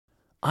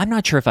I'm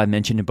not sure if I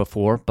mentioned it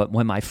before, but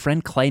when my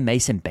friend Clay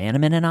Mason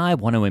Bannerman and I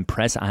want to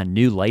impress our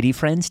new lady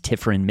friends,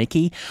 Tiffer and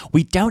Mickey,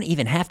 we don't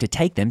even have to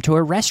take them to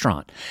a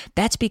restaurant.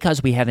 That's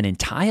because we have an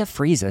entire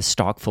freezer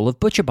stocked full of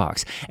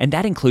ButcherBox, and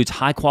that includes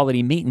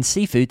high-quality meat and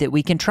seafood that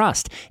we can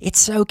trust. It's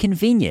so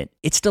convenient.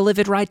 It's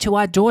delivered right to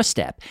our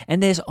doorstep,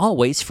 and there's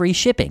always free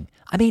shipping.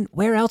 I mean,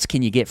 where else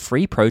can you get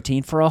free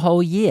protein for a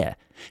whole year?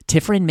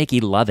 Tiffer and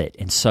Mickey love it,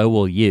 and so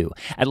will you.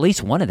 At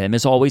least one of them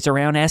is always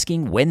around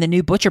asking when the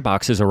new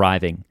ButcherBox is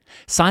arriving.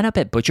 Sign up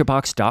at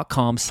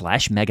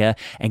butcherbox.com/mega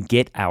and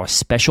get our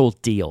special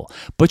deal.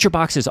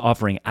 ButcherBox is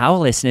offering our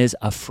listeners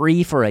a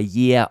free for a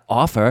year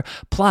offer,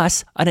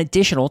 plus an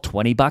additional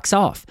 $20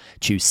 off.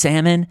 Choose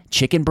salmon,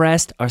 chicken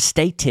breast, or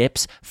steak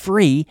tips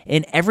free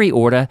in every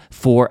order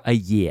for a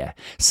year.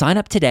 Sign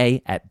up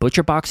today at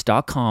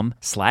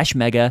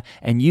butcherbox.com/mega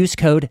and use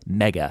code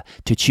MEGA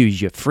to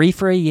choose your free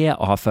for a year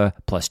offer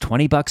plus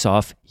 $20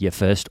 off your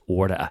first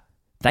order.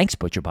 Thanks,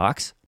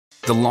 ButcherBox.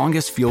 The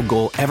longest field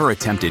goal ever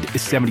attempted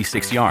is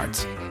 76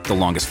 yards. The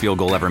longest field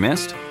goal ever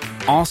missed?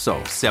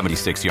 Also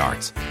 76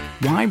 yards.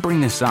 Why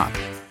bring this up?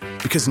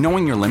 Because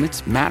knowing your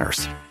limits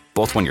matters,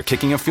 both when you're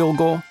kicking a field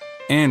goal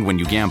and when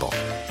you gamble.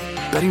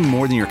 Betting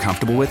more than you're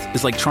comfortable with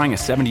is like trying a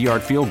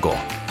 70-yard field goal.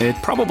 It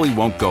probably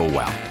won't go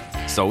well.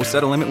 So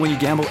set a limit when you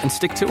gamble and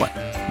stick to it.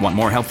 Want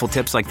more helpful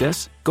tips like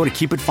this? Go to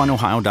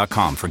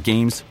keepitfunohio.com for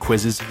games,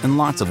 quizzes, and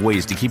lots of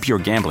ways to keep your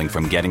gambling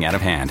from getting out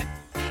of hand.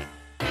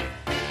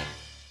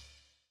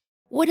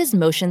 What does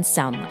motion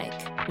sound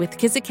like? With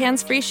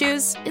Kizikans free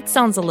shoes, it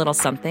sounds a little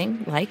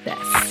something like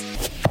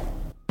this.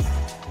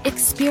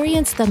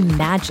 Experience the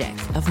magic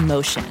of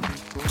motion.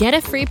 Get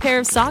a free pair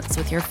of socks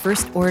with your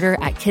first order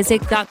at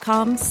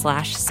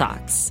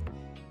kizik.com/socks.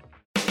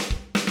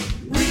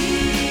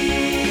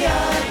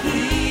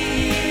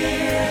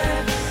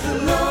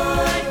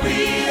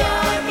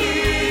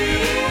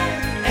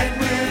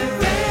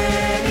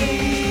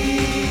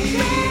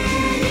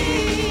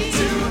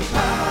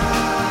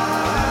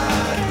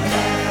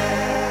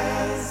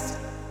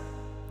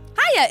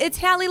 It's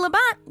Hallie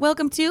Labont.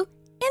 Welcome to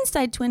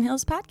Inside Twin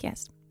Hills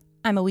Podcast.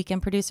 I'm a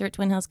weekend producer at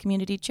Twin Hills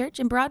Community Church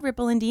in Broad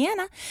Ripple,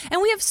 Indiana,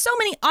 and we have so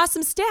many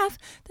awesome staff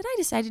that I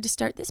decided to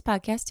start this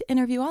podcast to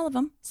interview all of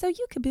them so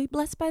you could be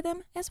blessed by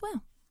them as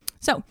well.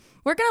 So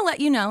we're going to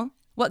let you know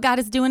what God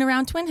is doing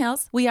around Twin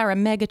Hills. We are a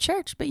mega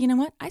church, but you know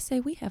what? I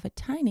say we have a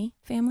tiny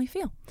family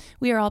feel.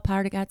 We are all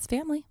part of God's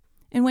family,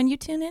 and when you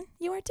tune in,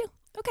 you are too.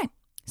 Okay,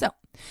 so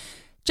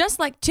just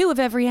like 2 of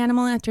every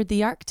animal entered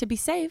the ark to be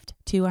saved,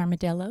 2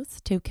 armadillos,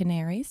 2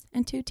 canaries,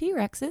 and 2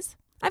 T-Rexes,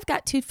 I've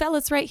got 2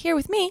 fellas right here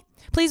with me.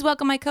 Please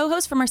welcome my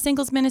co-host from our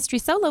singles ministry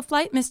solo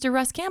flight, Mr.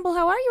 Russ Campbell.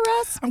 How are you,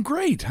 Russ? I'm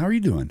great. How are you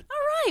doing? All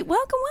right.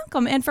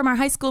 Welcome. And from our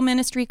high school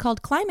ministry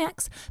called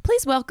Climax,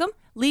 please welcome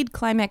lead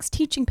Climax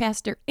teaching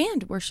pastor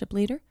and worship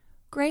leader,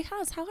 Gray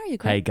House. How are you,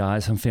 Gray? Hey,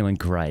 guys. I'm feeling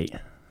great.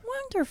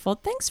 Wonderful.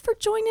 Thanks for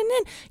joining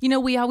in. You know,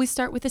 we always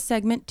start with a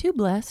segment, Too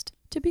Blessed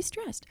to Be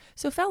Stressed.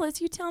 So,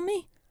 fellas, you tell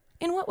me.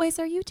 In what ways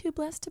are you too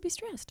blessed to be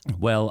stressed?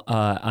 Well,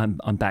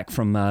 I'm back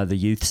from the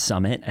Youth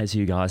Summit, as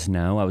you guys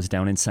know. I was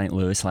down in St.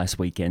 Louis last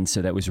weekend,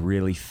 so that was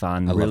really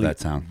fun. I love that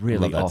town.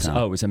 Really love awesome. That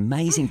town. Oh, it was an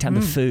amazing time.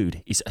 The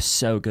food is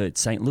so good.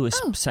 St. Louis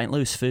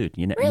food.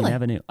 You really?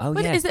 never knew. Oh,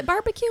 what, yeah. Is it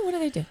barbecue? What do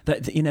they do?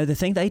 The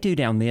thing they do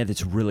down there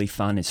that's really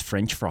fun is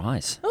French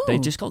fries. Ooh. They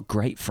just got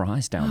great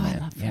fries down there. I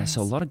love yeah, fries.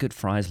 so a lot of good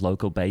fries,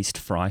 local-based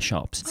fry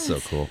shops. So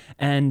cool.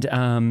 And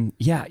I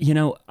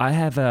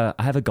have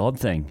a God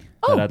thing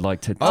that I'd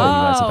like to tell you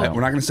guys about. We're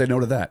not going to say no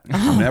to that.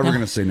 I'm never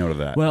going to say no to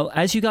that. Well,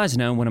 as you guys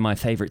know, one of my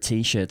favorite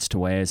T-shirts to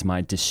wear is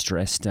my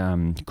distressed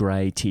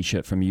gray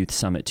T-shirt from Youth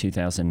Summit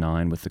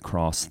 2009 with the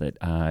cross that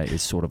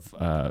is sort of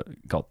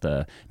got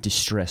the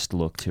distressed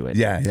look to it.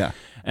 Yeah.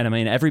 And I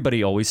mean,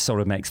 everybody always sort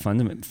of makes fun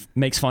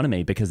of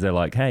me because they're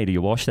like, "Hey, do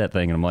you wash that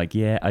thing?" And I'm like,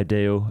 "Yeah, I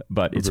do."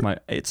 But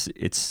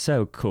it's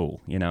so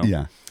cool, you know.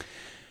 Yeah.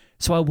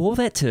 So I wore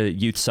that to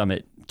Youth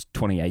Summit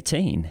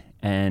 2018,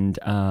 and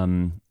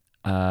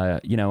I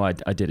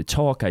did a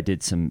talk, I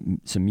did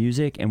some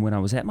music, and when I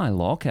was at my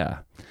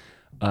locker,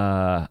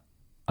 I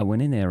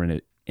went in there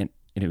and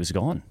it was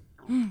gone,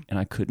 and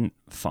I couldn't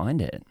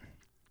find it.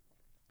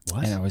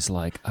 What? And I was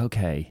like,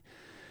 okay,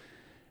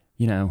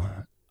 I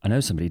know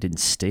somebody didn't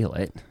steal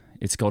it.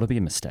 It's got to be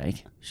a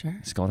mistake. Sure.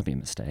 It's got to be a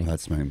mistake. Well,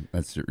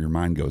 that's your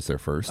mind goes there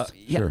first.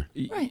 Yeah. Sure.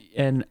 Right.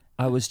 And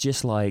I was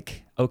just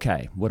like,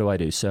 okay, what do I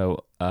do?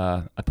 So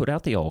I put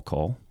out the all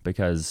call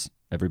because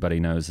everybody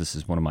knows this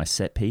is one of my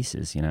set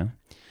pieces,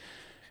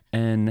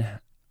 and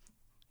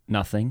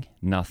nothing.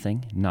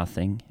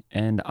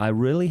 And I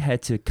really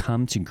had to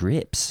come to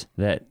grips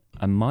that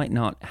I might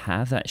not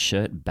have that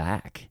shirt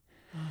back.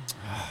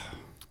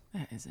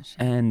 That is a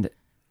shame. And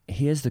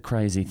here's the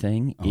crazy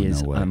thing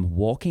is no way. I'm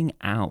walking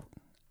out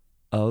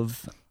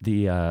of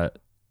the,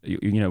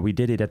 we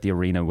did it at the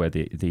arena where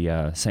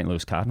the St.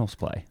 Louis Cardinals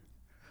play.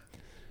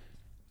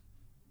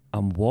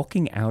 I'm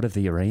walking out of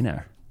the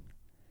arena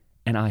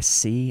and I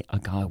see a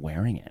guy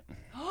wearing it.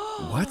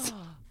 What?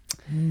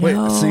 Wait,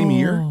 same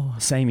year?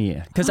 Same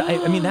year. Because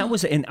I mean, that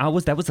was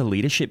a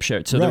leadership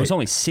shirt. So there was Right.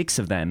 only 6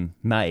 of them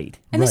made.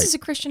 And this Right. is a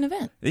Christian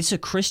event. This is a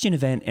Christian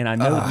event, and I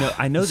know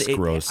this that is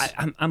gross.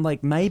 I'm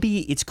like, maybe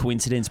it's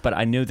coincidence, but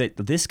I know that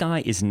this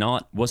guy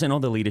wasn't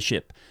on the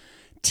leadership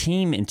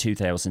team in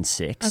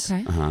 2006.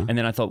 Okay. And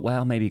then I thought,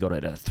 well, maybe he got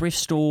it at a thrift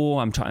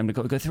store. I'm trying to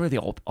go through the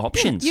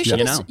options. You should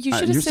you have- know? you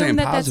should You're assume staying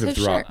that that's positive his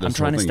throughout shirt. this I'm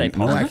trying whole to thing. stay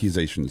No positive.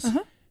 accusations.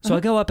 So I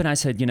go up and I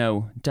said,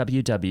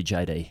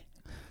 WWJD.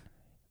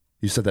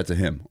 You said that to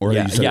him, or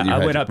Yeah, you said it in your I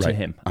head? went up to Right.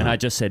 him and I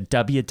just said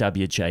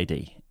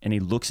WWJD, and he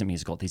looks at me.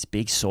 He's got these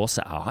big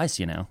saucer eyes,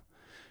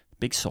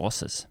 big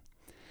saucers.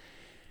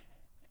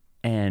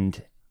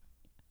 And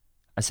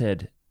I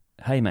said,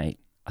 "Hey, mate,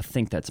 I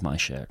think that's my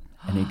shirt."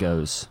 And he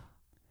goes,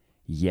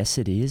 "Yes,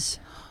 it is.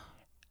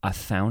 I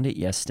found it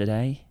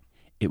yesterday.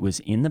 It was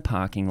in the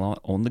parking lot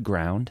on the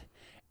ground,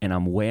 and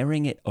I'm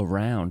wearing it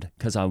around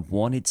because I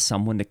wanted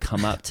someone to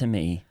come up to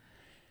me."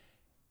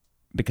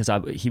 Because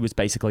he was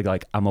basically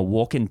like, I'm a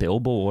walking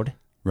billboard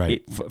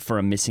Right. for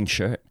a missing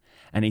shirt.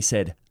 And he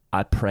said,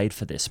 I prayed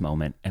for this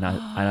moment. And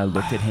I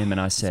looked at him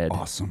and I said,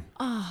 Awesome.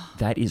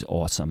 that is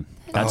awesome.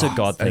 That's a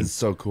God thing. That's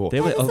so cool.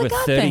 There were That is a over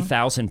God thing.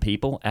 30,000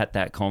 people at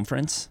that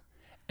conference.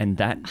 And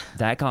that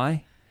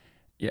guy,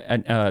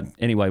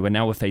 anyway, we're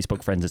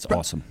Facebook friends. It's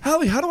awesome.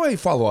 Hallie, how do I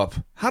follow up?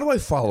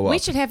 We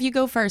should have you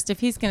go first if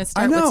he's going to I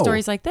start know. with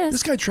stories like this.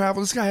 This guy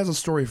travels. This guy has a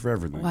story for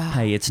everything. Wow.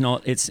 Hey, it's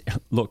not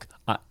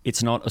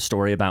a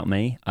story about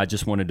me. I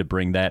just wanted to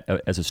bring that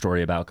as a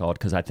story about God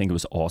because I think it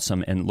was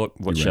awesome. And look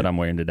what You're shirt right. I'm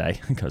wearing today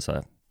because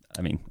I'm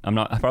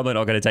probably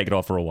not going to take it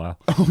off for a while.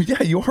 Oh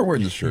yeah, you are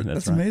wearing the shirt.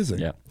 That's right. amazing.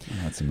 Yeah. Oh,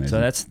 that's amazing.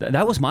 So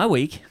that was my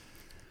week.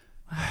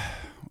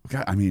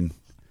 God, I mean,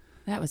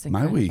 That was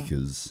my incredible. week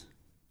is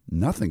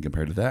nothing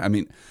compared to that. I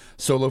mean,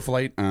 Solo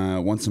Flight.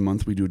 Once a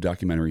month we do a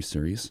documentary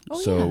series. Oh,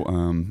 So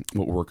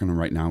what we're working on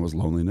right now is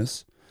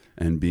loneliness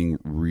and being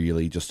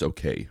really just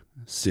okay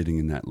sitting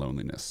in that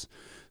loneliness.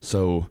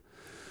 So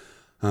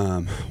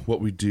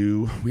what we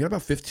do, we had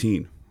about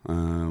 15.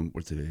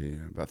 What's today?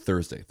 About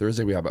Thursday.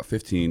 Thursday we have about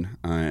 15,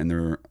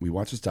 and we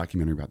watch this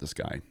documentary about this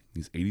guy.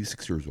 He's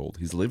 86 years old.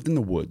 He's lived in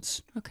the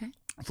woods Okay.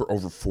 for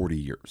over 40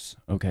 years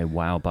Okay,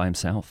 wow, by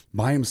himself.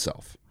 by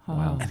himself.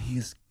 Wow. And he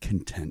is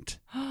content.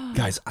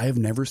 Guys, I have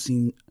never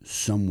seen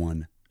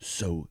someone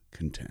so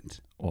content.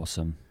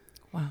 Awesome.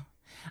 Wow.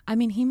 I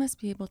mean, he must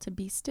be able to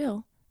be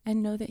still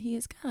and know that he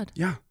is God.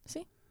 Yeah.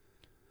 See?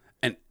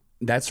 And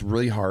that's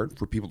really hard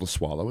for people to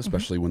swallow,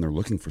 especially when they're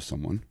looking for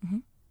someone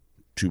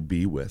to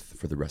be with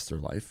for the rest of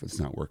their life. It's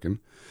not working.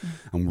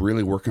 I'm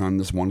really working on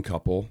this one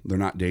couple. They're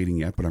not dating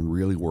yet, but I'm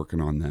really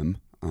working on them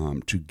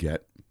to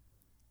get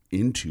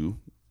into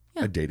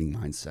a dating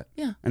mindset.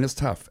 Yeah. And it's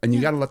tough. And you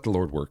got to let the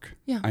Lord work.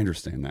 Yeah. I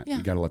understand that. Yeah.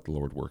 You got to let the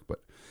Lord work,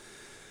 but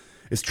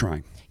it's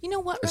trying. You know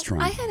what? It's Russ?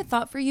 trying. I had a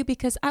thought for you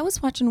because I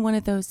was watching one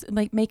of those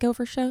like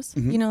makeover shows,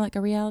 like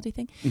a reality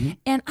thing.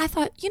 And I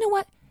thought, you know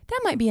what? That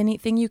might be a neat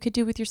thing you could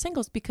do with your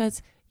singles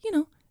because,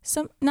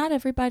 not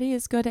everybody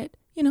is good at,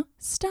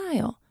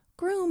 style,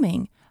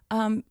 grooming,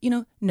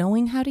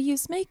 knowing how to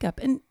use makeup.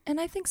 And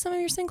I think some of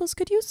your singles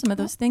could use some of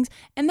those things.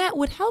 And that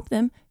would help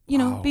them,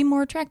 be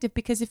more attractive.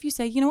 Because if you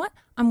say, you know what?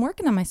 I'm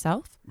working on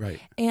myself. Right.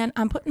 And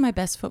I'm putting my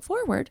best foot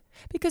forward.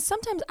 Because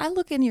sometimes I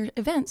look in your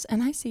events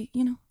and I see,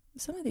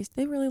 some of these,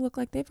 they really look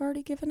like they've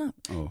already given up.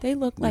 Oh, they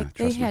look yeah, like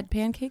they trust me. had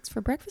pancakes for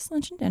breakfast,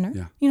 lunch, and dinner.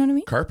 Yeah. You know what I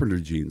mean? Carpenter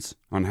jeans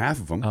on half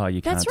of them. Oh,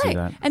 you can't That's right. do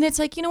that. And it's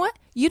like, you know what?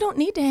 You don't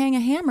need to hang a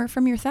hammer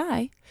from your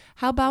thigh.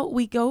 How about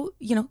we go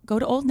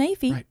to Old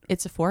Navy? Right.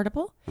 It's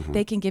affordable.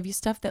 They can give you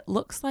stuff that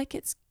looks like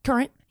it's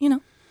current,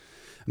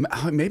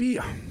 Maybe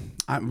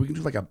we can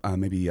do like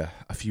maybe a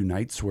few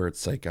nights where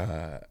it's like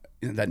that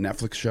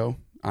Netflix show,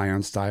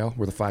 Ion Style,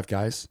 where the 5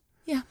 guys.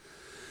 Yeah.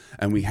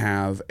 And we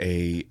have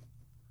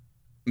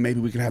maybe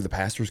we could have the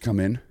pastors come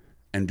in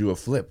and do a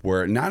flip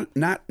where not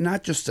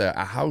just a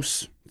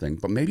house thing,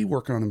 but maybe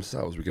working on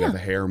themselves. We could have a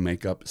hair,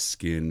 makeup,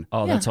 skin.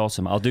 Oh, that's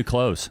awesome. I'll do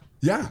clothes.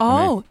 Yeah.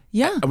 Oh,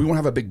 yeah. We won't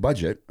have a big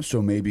budget,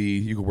 so maybe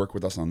you could work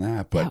with us on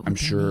that. But That would I'm be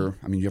sure,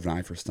 you have an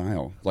eye for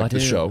style, like I the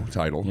do. show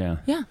title. Yeah.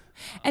 Yeah.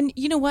 And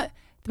you know what?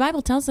 The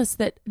Bible tells us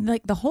that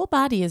like the whole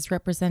body is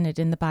represented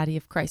in the body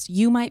of Christ.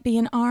 You might be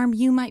an arm,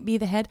 you might be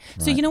the head.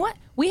 So you know what?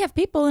 We have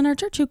people in our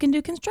church who can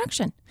do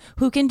construction,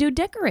 who can do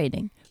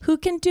decorating, who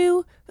can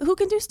do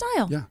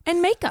style Yeah.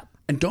 and makeup.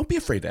 And don't be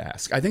afraid to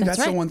ask. I think That's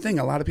that's the right. one thing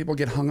a lot of people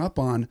get hung up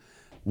on.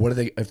 What are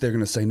they if they're going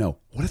to say no?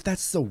 What if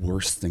that's the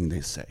worst thing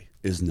they say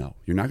is no?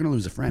 You're not going to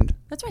lose a friend.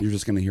 That's right. You're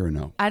just going to hear a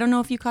no. I don't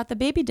know if you caught the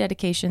baby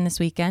dedication this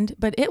weekend,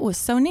 but it was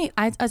so neat.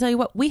 I'll tell you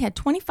what, we had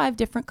 25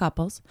 different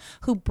couples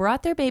who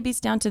brought their babies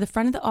down to the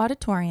front of the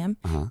auditorium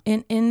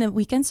in the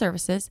weekend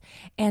services,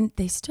 and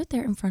they stood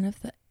there in front of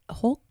the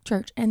whole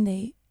church, and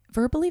they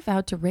verbally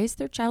vowed to raise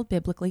their child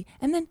biblically.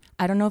 And then,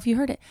 I don't know if you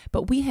heard it,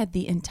 but we had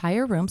the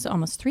entire room, so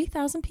almost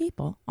 3,000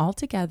 people all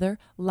together,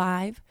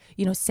 live,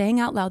 saying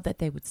out loud that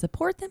they would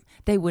support them,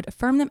 they would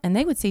affirm them, and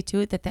they would see to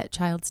it that that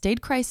child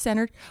stayed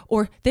Christ-centered,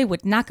 or they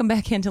would knock them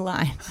back into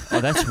line. Oh,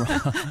 that's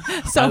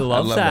right. So, I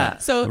love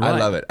that. So I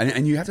love it.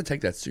 And you have to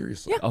take that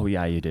seriously. Yeah. Oh,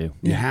 yeah, you do.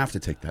 You have to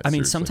take that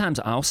seriously. Sometimes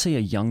I'll see a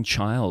young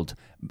child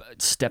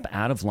step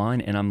out of line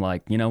and I'm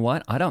like, you know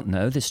what? I don't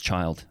know this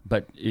child,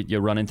 but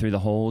you're running through the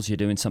halls, you're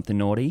doing something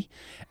naughty.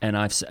 And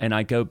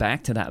I go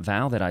back to that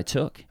vow that I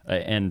took,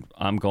 and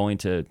I'm going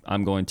to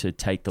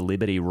take the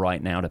liberty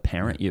right now to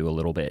parent you a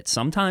little bit.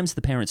 Sometimes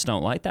the parents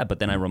don't like that, but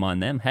then I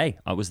remind them, hey,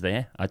 I was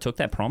there. I took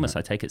that promise.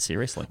 I take it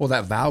seriously. Well,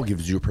 that vow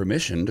gives you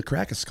permission to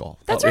crack a skull.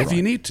 That's right. If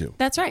you need to.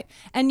 That's right.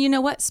 And you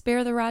know what?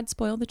 Spare the rod,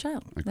 spoil the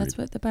child. Agreed. That's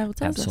what the Bible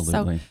tells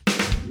Absolutely. us.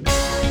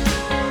 So,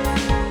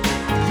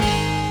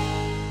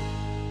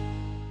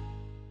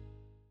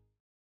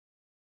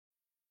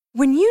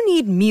 when you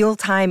need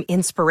mealtime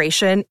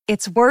inspiration,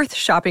 it's worth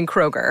shopping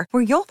Kroger,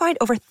 where you'll find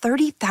over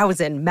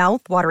 30,000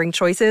 mouth-watering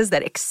choices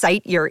that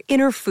excite your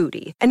inner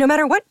foodie. And no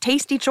matter what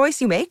tasty choice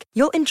you make,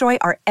 you'll enjoy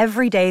our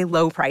everyday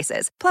low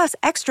prices, plus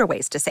extra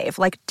ways to save,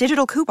 like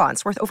digital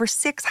coupons worth over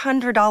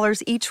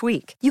 $600 each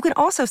week. You can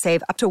also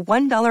save up to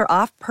 $1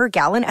 off per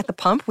gallon at the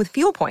pump with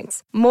fuel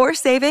points. More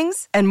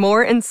savings and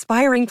more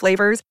inspiring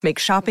flavors make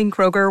shopping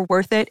Kroger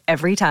worth it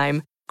every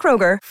time.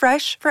 Kroger,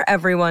 fresh for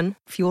everyone.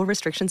 Fuel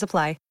restrictions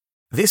apply.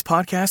 This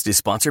podcast is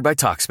sponsored by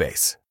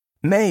Talkspace.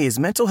 May is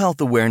Mental Health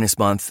Awareness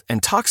Month,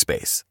 and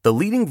Talkspace, the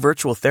leading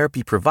virtual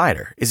therapy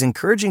provider, is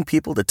encouraging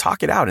people to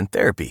talk it out in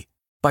therapy.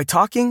 By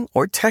talking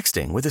or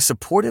texting with a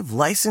supportive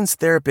licensed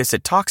therapist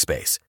at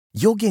Talkspace,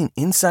 you'll gain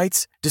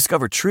insights,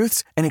 discover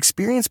truths, and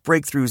experience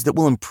breakthroughs that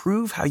will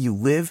improve how you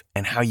live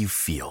and how you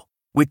feel.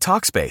 With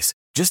Talkspace,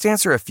 just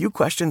answer a few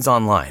questions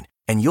online,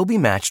 and you'll be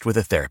matched with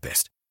a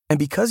therapist. And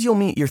because you'll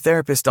meet your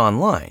therapist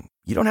online,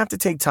 you don't have to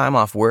take time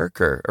off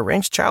work or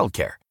arrange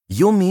childcare.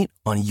 You'll meet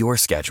on your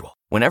schedule,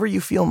 whenever you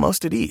feel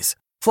most at ease.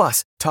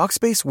 Plus,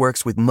 Talkspace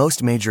works with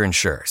most major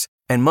insurers,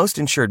 and most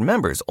insured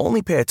members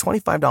only pay a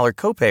 $25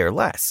 copay or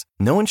less.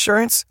 No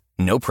insurance?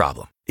 No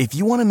problem. If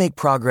you want to make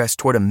progress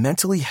toward a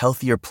mentally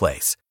healthier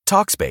place,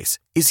 Talkspace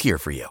is here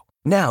for you.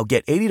 Now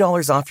get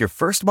 $80 off your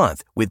first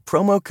month with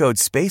promo code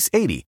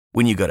SPACE80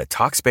 when you go to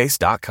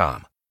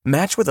Talkspace.com.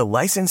 Match with a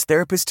licensed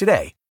therapist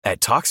today at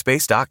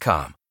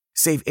Talkspace.com.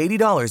 Save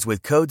 $80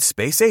 with code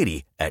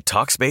SPACE80 at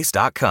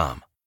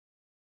Talkspace.com.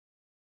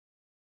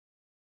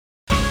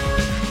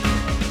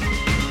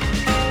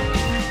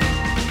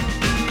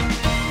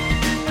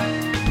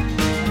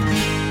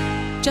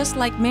 just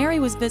like Mary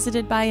was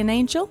visited by an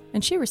angel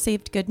and she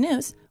received good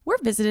news, we're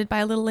visited by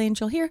a little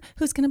angel here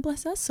who's going to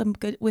bless us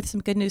with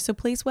some good news. So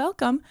please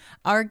welcome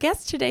our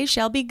guest today,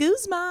 Shelly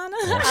Gossman.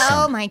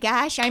 Oh my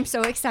gosh, I'm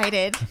so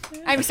excited.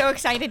 I'm so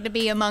excited to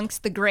be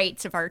amongst the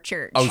greats of our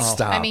church. Oh,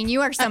 stop. I mean,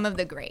 you are some of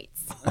the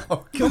greats.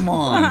 Oh, come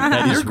on.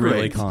 That is You're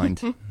really great.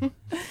 kind.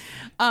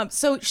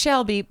 So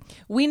Shelby,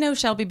 we know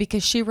Shelby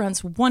because she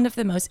runs one of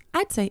the most,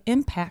 I'd say,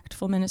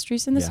 impactful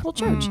ministries in this whole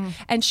church.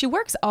 And she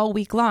works all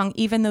week long,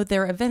 even though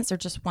their events are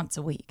just once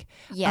a week.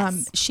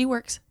 Yes. She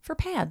works for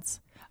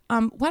PADS.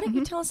 Why don't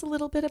you tell us a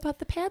little bit about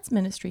the PADS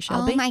ministry,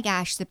 Shelby? Oh my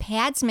gosh, the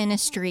PADS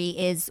ministry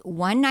is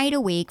one night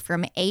a week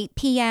from 8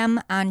 p.m.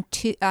 on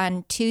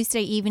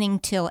Tuesday evening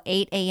till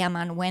 8 a.m.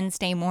 on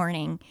Wednesday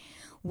morning.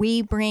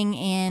 We bring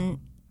in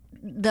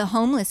the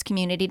homeless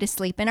community to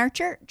sleep in our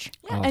church.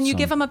 Yeah, and you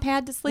give them a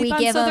pad to sleep on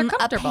We give so they're them a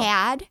comfortable.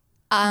 pad,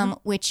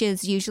 which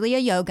is usually a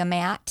yoga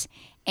mat,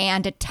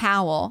 and a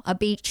towel, a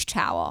beach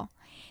towel.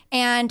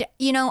 And,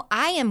 you know,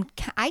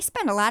 I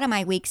spend a lot of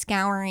my week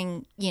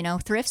scouring,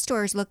 thrift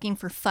stores looking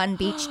for fun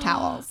beach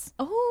towels.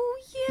 Oh,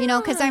 yeah. You know,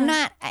 because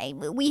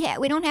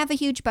we don't have a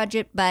huge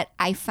budget, but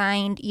I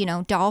find,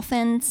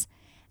 dolphins,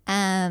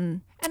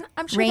 And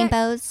I'm sure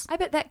rainbows. I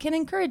bet that can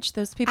encourage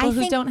those people who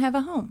think don't have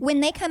a home. When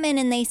they come in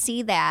and they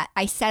see that,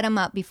 I set them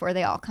up before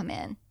they all come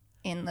in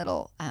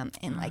little,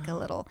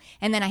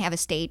 and then I have a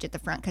stage at the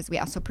front because we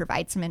also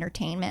provide some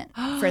entertainment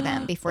for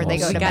them before they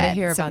go to We got to bed.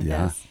 hear Some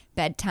about this.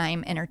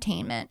 bedtime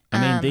entertainment. I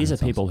mean, these are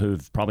people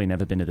who've probably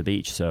never been to the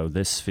beach, so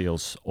this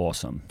feels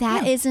awesome.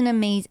 That is an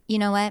amazing, you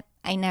know what?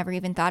 I never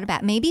even thought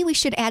about. Maybe we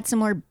should add some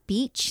more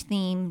beach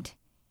themed.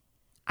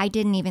 I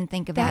didn't even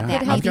think about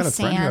that. I've Maybe got a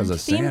friend who has a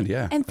Theme- sand,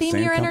 yeah. and theme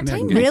Sand your company. I can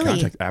entertainment. get in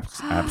Really?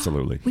 contact.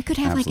 Absolutely. We could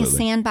have Absolutely. like a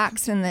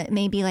sandbox and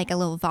maybe like a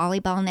little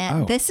volleyball net.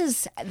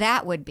 Oh.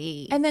 That would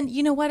be. And then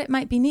you know what? It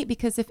might be neat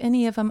because if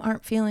any of them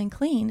aren't feeling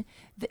clean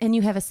and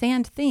you have a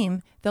sand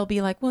theme, they'll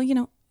be like,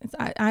 well,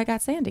 I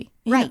got sandy.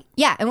 You Right. know?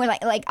 Yeah. And we're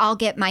like I'll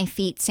get my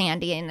feet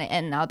sandy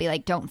and I'll be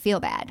like, don't feel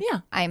bad.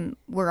 Yeah.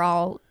 We're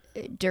all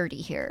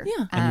dirty here.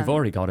 Yeah. And you've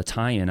already got a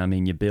tie-in. I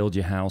mean, you build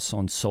your house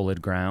on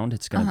solid ground.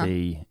 It's going to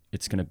be,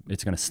 it's going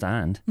to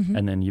stand.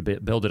 And then you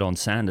build it on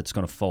sand. It's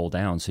going to fall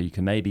down. So you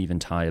can maybe even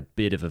tie a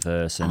bit of a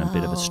verse and a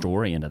bit of a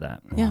story into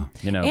that. Yeah.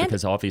 And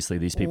because obviously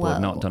these people have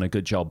not done a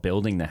good job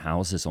building their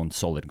houses on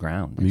solid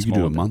ground. I mean, It's you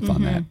can do more a of month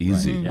on that.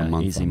 Easy. Yeah, A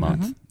month easy on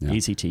month. that. Yeah.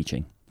 Easy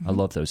teaching. I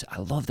love those. I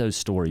love those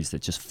stories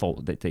that just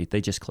fold.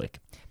 They just click.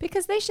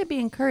 Because they should be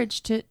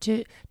encouraged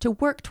to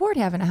work toward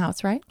having a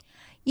house, right?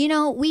 You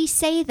know, we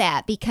say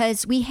that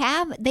because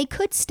they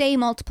could stay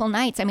multiple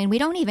nights. I mean, we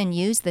don't even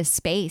use this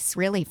space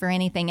really for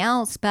anything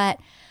else. But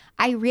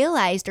I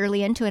realized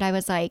early into it, I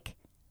was like,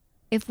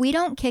 if we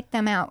don't kick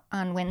them out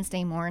on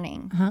Wednesday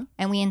morning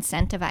and we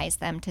incentivize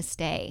them to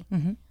stay,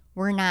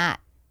 we're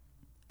not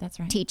That's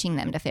right. teaching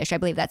them to fish. I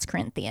believe that's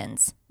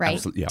Corinthians, right?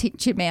 Absolutely, yeah.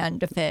 Teach a man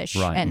to fish.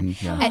 Right. And,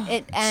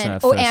 Yeah.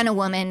 and a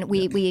woman.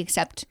 We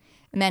accept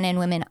men and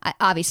women.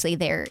 Obviously,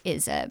 there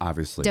is a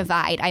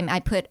divide. I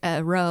put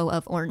a row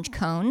of orange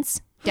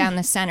cones down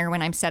the center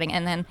when I'm setting,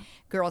 and then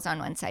girls on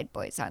one side,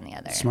 boys on the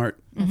other. Smart.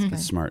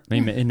 That's smart. I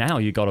mean, and now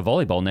you got a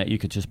volleyball net. You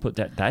could just put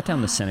that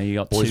down the center. You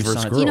got Boys two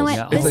versus sides. girls. You know what?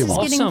 Yeah. This is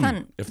Awesome. getting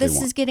fun. If they This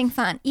want. is getting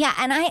fun. Yeah,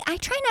 and I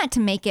try not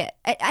to make it.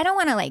 I don't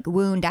want to like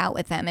wound out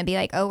with them and be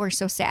like, oh, we're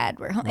so sad.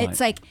 We're home. Right.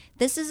 It's like,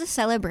 this is a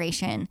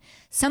celebration.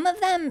 Some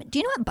of them, do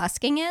you know what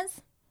busking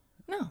is?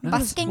 No.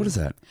 Busking? What is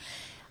that?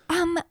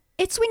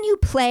 It's when you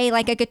play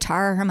like a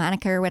guitar or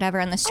harmonica or whatever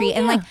on the street.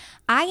 And like,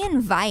 I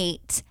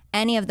invite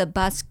any of the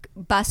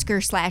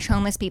busker /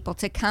 homeless people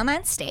to come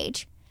on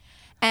stage.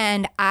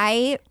 And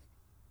I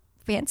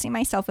fancy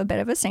myself a bit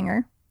of a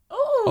singer.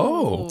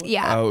 Oh.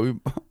 Yeah.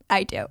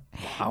 I do.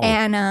 Wow.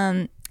 And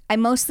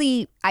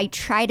I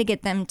try to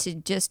get them to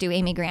just do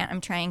Amy Grant.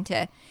 I'm trying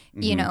to,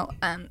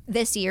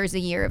 this year is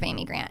the year of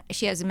Amy Grant.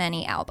 She has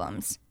many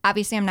albums.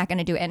 Obviously, I'm not going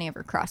to do any of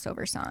her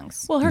crossover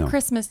songs. Well, her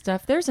Christmas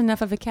stuff, there's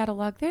enough of a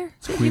catalog there.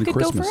 Queen You of could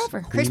go Christmas. forever.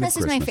 Queen Christmas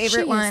of is my Christmas.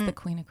 favorite She is one. the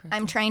Queen of Christmas.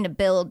 I'm trying to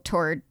build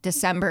toward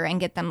December and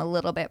get them a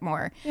little bit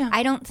more. Yeah.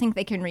 I don't think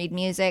they can read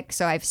music,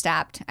 so I've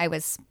stopped. I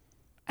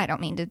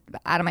don't mean to,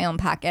 out of my own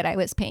pocket, I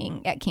was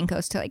paying at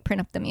Kinko's to like print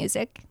up the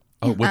music.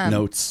 Oh, with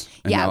notes.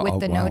 And Yeah, now- with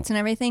the wow. notes and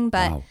everything.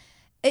 But Wow.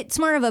 it's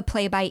more of a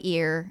play by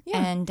ear.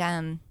 Yeah.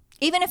 And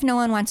even if no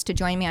one wants to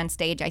join me on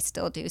stage, I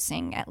still do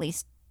sing at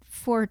least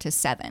 4 to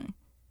 7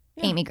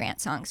 Amy Grant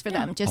songs for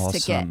them just to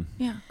get, Awesome.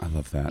 Yeah. I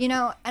love that.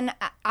 and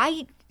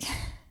I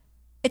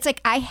it's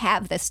like I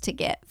have this to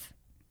give,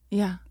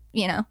 Yeah.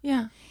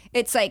 Yeah.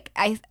 It's like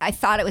I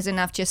thought it was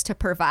enough just to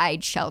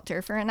provide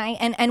shelter for a night,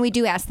 and we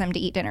do ask them to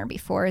eat dinner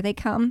before they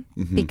come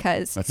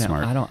because That's Now,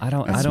 smart. I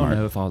don't That's smart.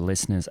 know if our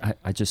listeners.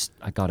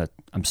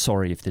 I'm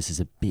sorry if this is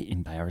a bit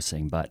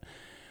embarrassing, but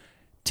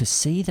to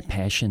see the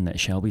passion that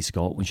Shelby's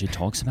got when she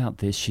talks about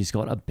this, she's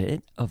got a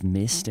bit of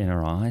mist in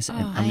her eyes, and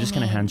I'm just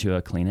going to hand you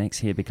a Kleenex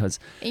here because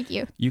thank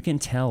you. you can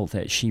tell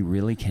that she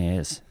really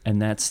cares,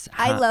 and that's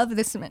I love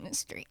this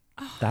ministry.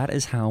 that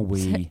is how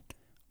we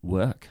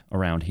work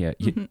around here.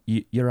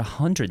 You're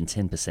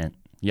 110%.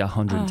 You're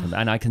 110%,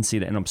 and I can see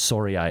that. And I'm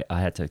sorry, I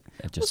had to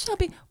Well, just.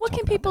 Shelby, what talk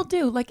can about people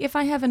do? Like if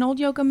I have an old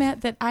yoga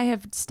mat that I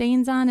have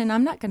stains on and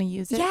I'm not going to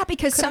use it. Yeah,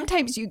 because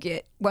sometimes you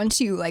get, once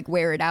you like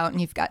wear it out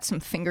and you've got some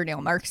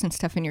fingernail marks and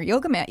stuff in your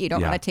yoga mat, you don't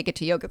Yeah. want to take it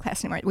to yoga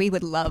class anymore. We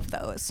would love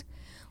those.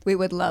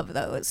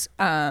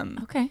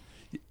 Okay.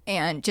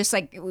 And just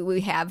like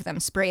we have them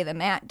spray the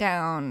mat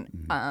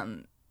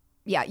down.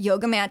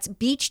 Yoga mats,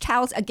 beach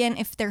towels, again,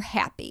 if they're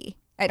happy.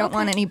 I don't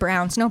want any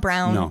browns, no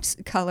brown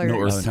colors. No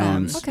earth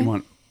tones. okay. You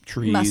want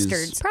trees.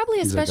 Mustards. Probably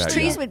things like especially that,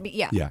 Trees yeah. would be,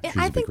 Yeah, trees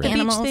I would be think the great. beach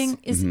Animals. thing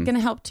is going to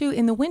help too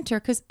in the winter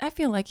because I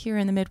feel like here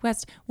in the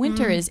Midwest,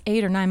 winter is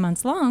 8 or 9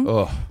 months long,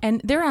 Ugh.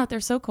 and they're out there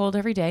so cold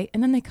every day,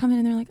 and then they come in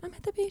and they're like, "I'm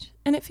at the beach,"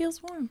 and it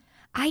feels warm.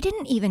 I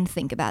didn't even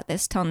think about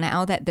this till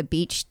now that the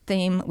beach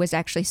theme was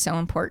actually so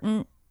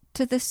important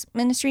to this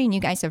ministry, and you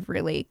guys have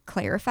really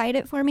clarified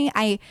it for me.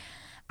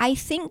 I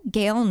think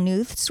Gail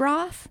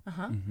Newthsroth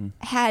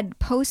had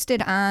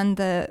posted on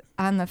the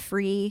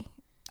free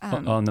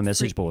on the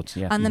message boards,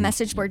 yeah. on the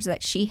message boards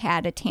that she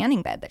had a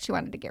tanning bed that she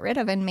wanted to get rid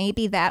of, and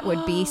maybe that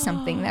would be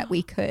something that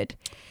we could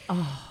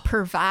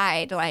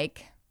provide.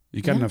 Like,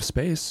 You got enough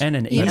space. And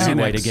an You easy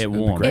know. way to get It'd be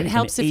warm. great. It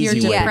helps An if you're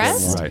easy way to get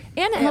depressed. warm. Right.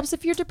 And it helps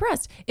if you're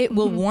depressed. It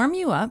will warm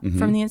you up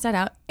from the inside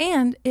out,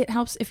 and it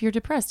helps if you're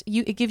depressed.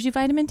 It gives you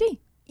vitamin D.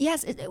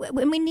 yes,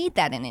 and we need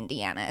that in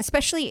Indiana,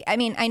 especially. I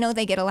mean, I know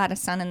they get a lot of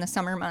sun in the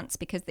summer months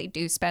because they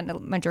do spend a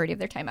majority of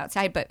their time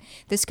outside, but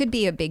this could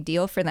be a big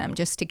deal for them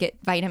just to get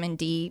vitamin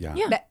D.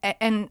 Yeah.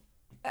 And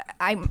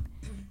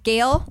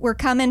Gail, we're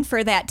coming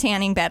for that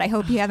tanning bed. I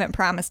hope you haven't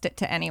promised it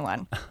to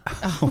anyone.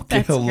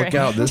 That's Gail, look great.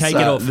 out. This, Take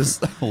it off. this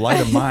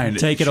light of mine.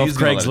 Take it off she's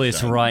gonna let it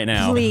Craigslist shine. right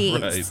now.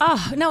 Please. Right.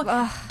 Oh,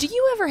 no. Do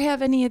you ever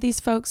have any of these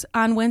folks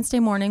on Wednesday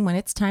morning when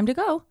it's time to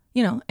go?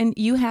 And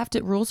you have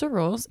to, rules are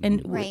rules,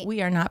 and Right. we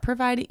are not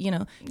provided, you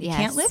Yes.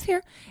 can't live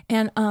here.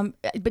 And,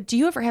 but do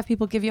you ever have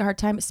people give you a hard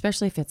time,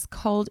 especially if it's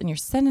cold and you're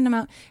sending them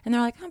out and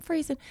they're like, I'm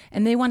freezing,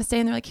 and they want to stay,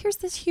 and they're like, here's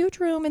this huge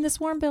room in this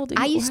warm building.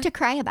 I used to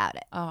cry about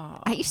it.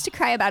 I used to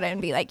cry about it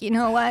and be like, you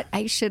know what?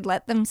 I should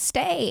let them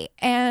stay.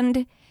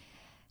 And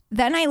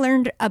then I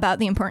learned about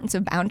the importance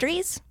of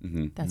boundaries.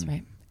 That's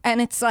right.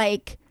 And it's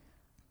like,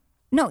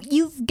 no,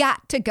 you've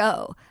got to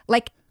go.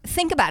 Like,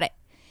 think about it.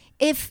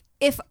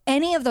 If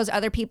any of those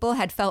other people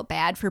had felt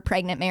bad for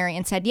pregnant Mary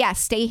and said, yeah,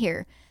 stay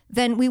here,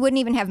 then we wouldn't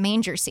even have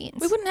manger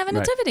scenes. We wouldn't have a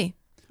Right. nativity.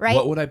 right?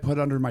 What would I put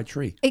under my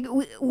tree? A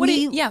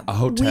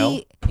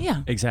hotel?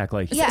 Yeah.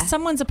 Exactly. Yeah.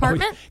 Someone's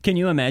apartment? Can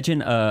you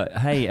imagine?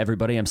 Hey,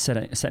 everybody! I'm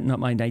setting up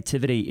my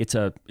nativity. It's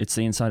the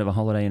inside of a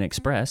Holiday Inn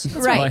Express.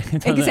 That's Right. why-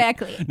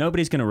 Exactly.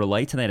 Nobody's going to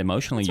relate to that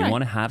emotionally. That's You right.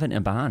 want to have it in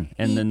a barn,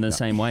 and then the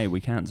same way, we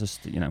can't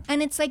just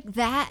And it's like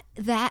that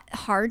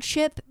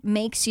hardship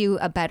makes you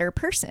a better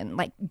person.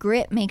 Like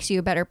grit makes you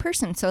a better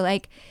person. So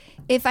like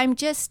if I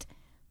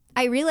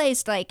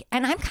realized like,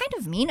 and I'm kind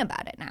of mean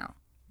about it now.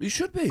 You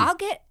should be.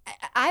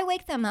 I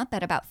wake them up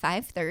at about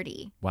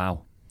 5:30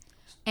 Wow.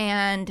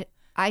 and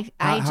how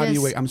do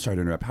you wake? I'm sorry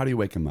to interrupt. How do you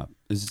wake him up?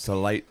 Is it a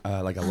light,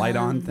 like a light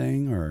on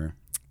thing, or?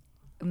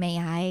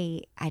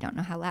 I don't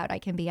know how loud I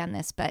can be on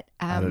this, but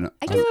don't know.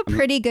 I do a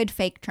pretty good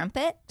fake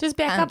trumpet. Just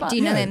back up. Do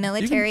you know Yeah, that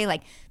military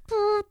like?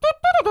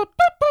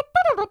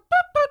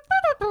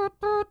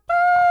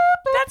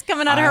 That's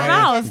coming out of her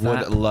mouth.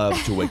 Would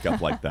love to wake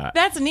up like that.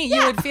 That's neat.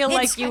 You would feel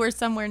like it's- you were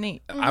somewhere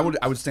neat. I would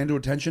stand to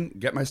attention,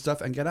 get my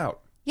stuff, and get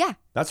out. Yeah,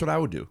 That's what I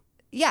would do.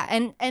 yeah,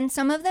 and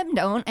some of them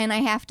don't, and I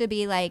have to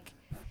be like.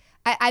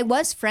 I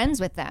was friends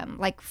with them.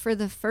 Like for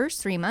the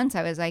first 3 months,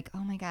 I was like, oh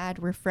my God,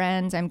 we're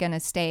friends. I'm going to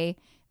stay.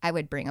 I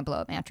would bring a blow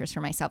up mattress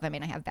for myself. I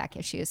mean, I have back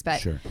issues, but,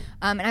 Sure.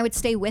 And I would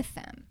stay with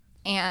them.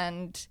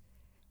 And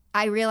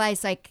I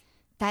realized like,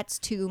 that's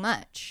too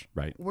much.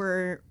 Right.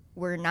 We're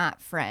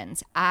not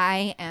friends.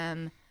 I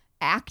am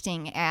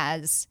acting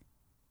as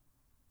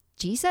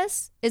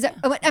Jesus. Is it?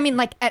 I mean,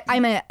 like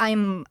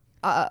I'm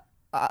a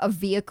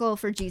vehicle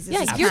for Jesus'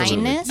 Yeah, you're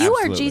kindness. You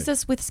are Absolutely.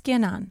 Jesus with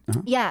skin on.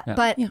 Yeah,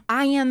 but Yeah.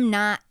 I am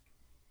not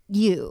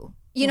you.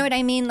 You know what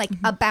I mean? Like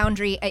a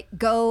boundary.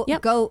 Go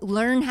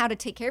learn how to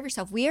take care of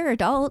yourself. We are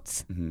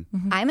adults.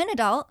 I'm an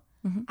adult.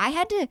 I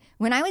had to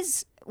when I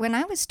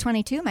was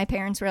 22, my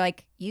parents were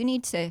like, "You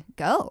need to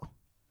go."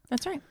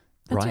 That's right.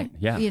 That's right.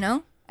 Yeah. You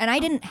know? And I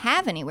didn't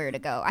have anywhere to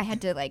go. I had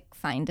to like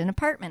find an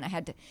apartment. I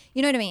had to,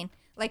 you know what I mean?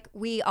 Like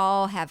we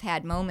all have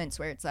had moments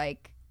where it's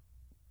like,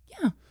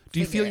 Yeah. Do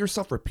you feel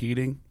yourself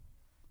repeating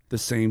the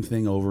same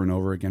thing over and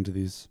over again to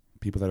these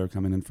people that are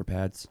coming in for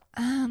pads?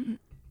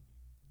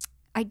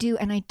 I do,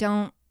 and I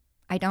don't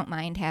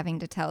mind having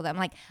to tell them.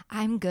 Like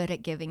I'm good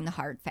at giving the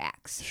hard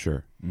facts.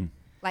 Sure.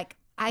 Like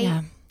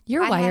Yeah.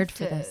 You're I have wired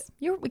for to- this.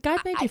 God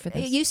made you for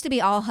this. It used to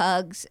be all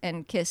hugs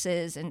and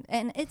kisses, and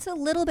it's a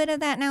little bit of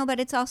that now, but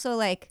it's also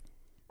like,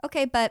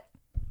 okay, but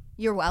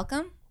you're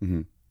welcome.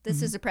 Mm-hmm.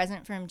 This is a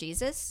present from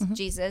Jesus.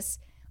 Jesus.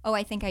 Oh,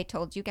 I think I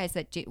told you guys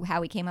that how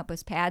we came up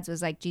with pads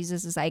was like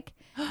Jesus is like,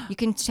 you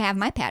can have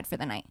my pad for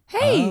the night.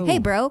 Hey,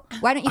 bro,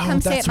 why don't you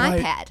come stay at that's my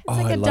right. pad? Oh,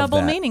 It's like I a love double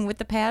that. meaning with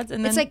the pads,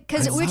 and then It's like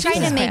because I we're love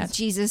trying that. to make Pad.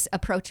 Jesus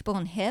approachable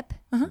and hip.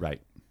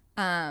 Right.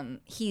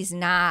 He's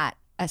not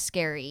a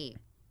scary,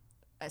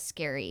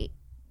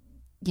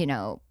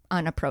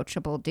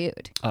 unapproachable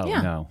dude. Oh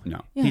Yeah. no.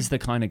 No. Yeah. He's the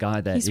kind of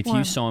guy that He's if warm.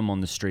 you saw him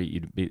on the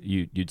street,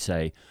 you'd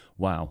say,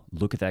 "Wow,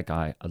 look at that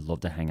guy! I'd love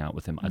to hang out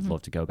with him. I'd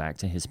love to go back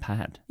to his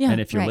pad." Yeah. And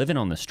if you're Right. living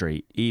on the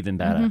street, even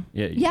better.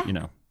 Yeah. You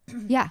know.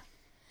 Yeah,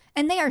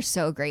 and they are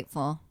so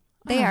grateful.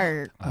 They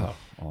are. Oh,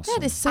 awesome.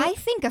 that is so. I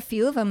think a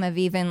few of them have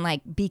even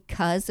like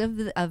because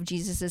of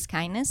Jesus's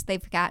kindness,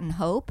 they've gotten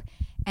hope,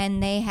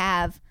 and they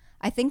have.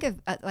 I think of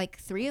like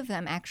 3 of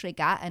them actually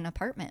got an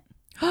apartment.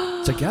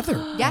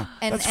 Together. Yeah,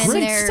 and That's and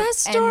great. they're Success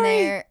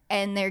story.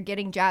 and they're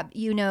getting job.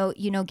 You know,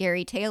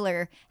 Gary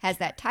Taylor has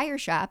that tire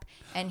shop,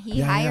 and he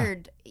Yeah.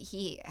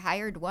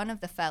 hired one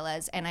of the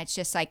fellas, and it's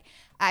just like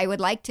I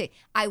would like to.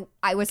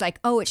 I was like,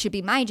 oh, it should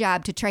be my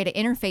job to try to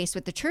interface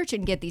with the church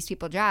and get these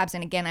people jobs.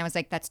 And again, I was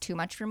like, that's too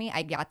much for me.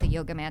 I got the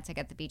yoga mats, I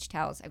got the beach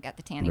towels, I've got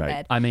the tanning Right.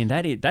 bed. I mean,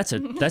 that's a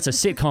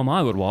sitcom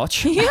I would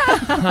watch. Yeah.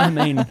 I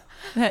mean,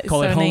 That is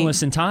call it so neat.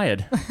 Homeless and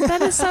Tired.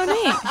 That is so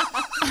neat.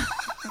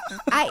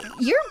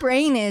 Your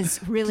brain is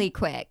really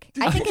quick.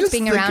 I think it's just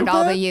being think around of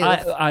all that? the youth.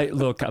 I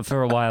look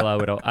for a while.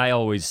 I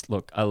always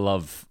look. I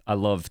love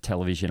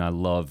television. I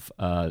love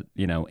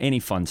any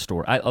fun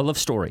story. I love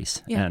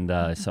stories, Yeah.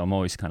 and so I'm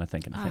always kind of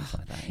thinking of things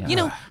like that. Yeah. You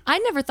know, I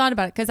never thought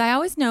about it because I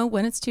always know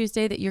when it's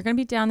Tuesday that you're going to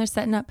be down there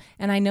setting up.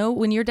 And I know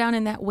when you're down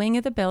in that wing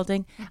of the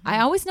building, I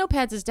always know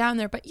Pads is down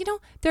there. But,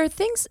 there are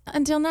things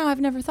until now I've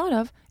never thought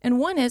of. And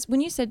one is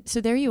when you said, so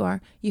there you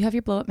are, you have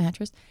your blow up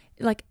mattress.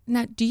 Like,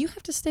 now, do you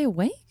have to stay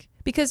awake?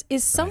 Because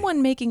is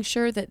someone making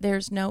sure that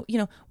there's no,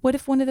 what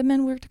if one of the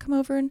men were to come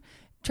over and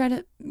try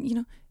to,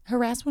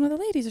 harass one of the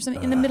ladies or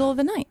something in the middle of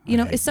the night?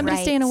 Is somebody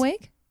Right. staying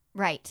awake?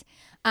 Right.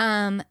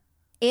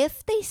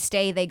 If they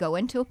stay, they go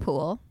into a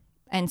pool.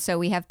 And so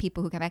we have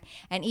people who come back,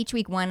 and each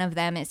week one of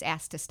them is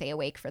asked to stay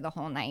awake for the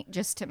whole night,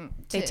 just to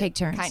They take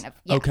turns. kind of.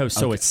 Yeah. Okay,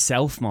 so it's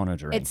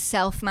self-monitoring. It's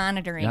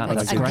self-monitoring. Yeah, but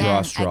that's Like great. you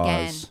draw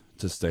again, straws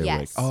to stay awake.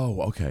 Yes.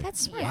 Oh, okay.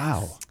 That's right.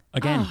 Wow.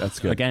 Again, That's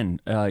good.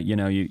 Again,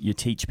 you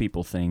teach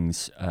people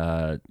things,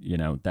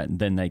 that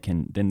then they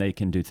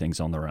can do things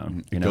on their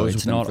own. It goes It's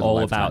with them not for the all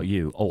lifetime. about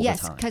you all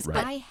Yes, the time. because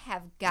Right. I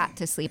have got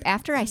to sleep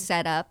after I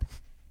set up.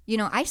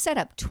 I set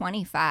up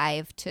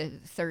 25 to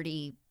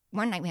 30.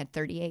 One night we had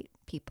 38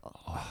 people,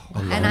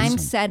 and I'm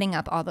setting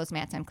up all those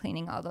mats. I'm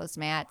cleaning all those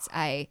mats.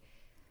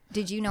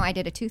 Did you know I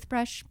did a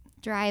toothbrush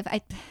drive.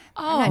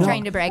 I'm not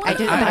trying to brag. I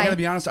gotta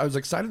be honest. I was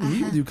excited to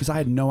meet with you because I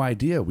had no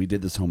idea we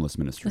did this homeless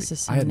ministry. This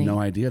is so I had neat. no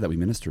idea that we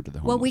ministered to the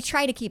homeless. Well, we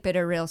try to keep it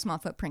a real small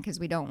footprint because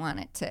we don't want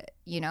it to,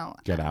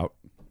 get out.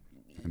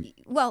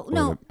 Well,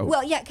 no.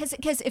 Well, yeah,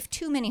 because if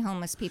too many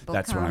homeless people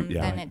That's what come,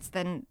 I'm-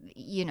 then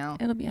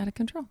It'll be out of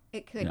control.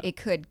 it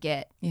could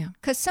get Yeah.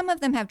 Because some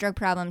of them have drug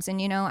problems,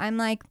 and I'm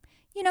like,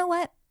 you know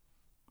what,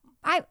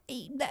 I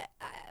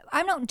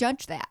don't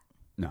judge that.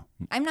 No.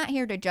 I'm not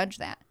here to judge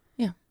that.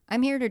 Yeah.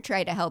 I'm here to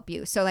try to help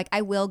you. So like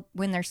I will,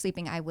 when they're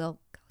sleeping, I will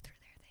go through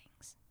their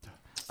things.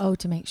 Oh,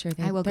 to make sure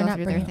I will they're go not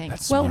through their bringing. things.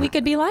 That's Well, smart. we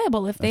could be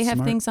liable if they That's have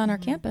smart. things on our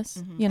campus.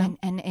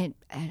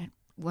 And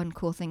one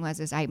cool thing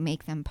is I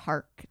make them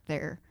park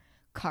their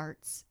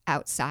carts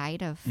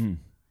outside of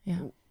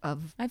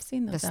of I've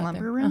seen the those out slumber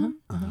there. room.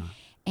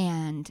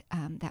 And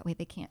that way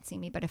they can't see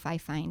me. But if I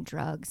find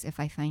drugs, if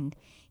I find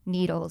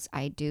needles,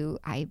 I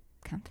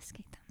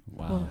confiscate them.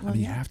 Wow. I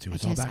mean, you have to.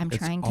 It's all back. I'm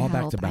trying it's to all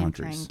help. back to I'm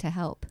boundaries. trying to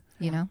help.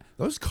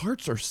 Those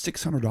carts are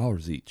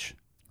 $600 each.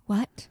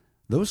 What?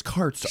 Those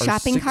carts are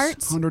Shopping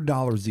carts?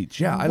 $600 each.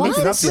 Yeah, I What? looked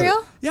it up. For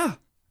real? Yeah.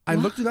 I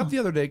looked it up the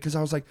other day because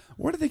I was like,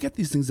 where do they get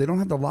these things? They don't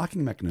have the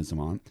locking mechanism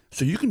on.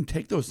 So you can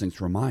take those things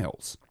for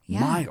miles. Yeah.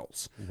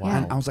 Miles. Wow.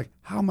 And I was like,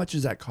 how much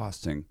is that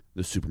costing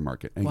the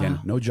supermarket? And again,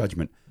 no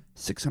judgment.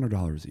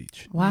 $600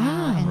 each.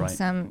 Wow. And Right.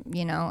 some,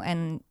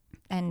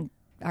 and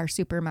our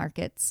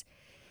supermarkets,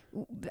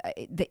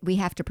 we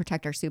have to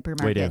protect our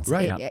supermarkets.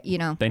 Right.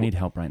 Yeah. They need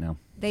help right now.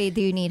 They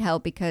do need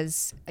help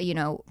because,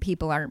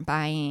 people aren't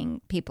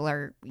buying, people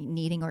are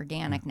needing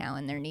organic now,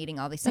 and they're needing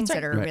all these things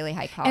That's that right. are really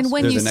high cost. And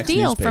when There's you the next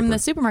steal from the newspaper.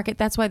 supermarket,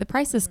 that's why the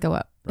prices go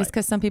up. It's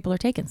because some people are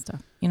taking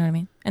stuff. You know what I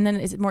mean? And then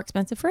is it more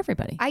expensive for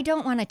everybody? I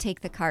don't want to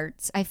take the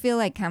carts. I feel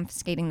like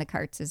confiscating the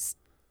carts is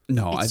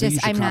No, It's I think just- you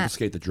should I'm not-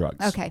 confiscate the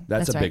drugs. Okay.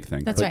 That's a That's big right.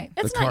 thing. That's But right.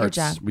 That's the not your carts,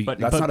 job.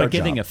 That's not our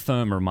giving job. a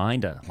firm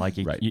reminder, like,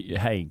 Right.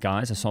 hey,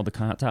 guys, I saw the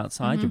carts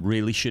outside. You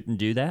really shouldn't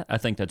do that. I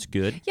think that's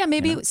good. Yeah,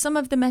 maybe some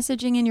of the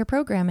messaging in your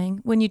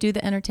programming when you do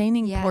the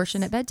entertaining Yes.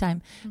 portion at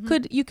bedtime,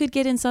 you could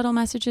get in subtle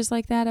messages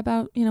like that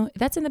about,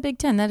 that's in the Big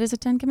Ten. That is a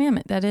 10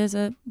 commandment. That is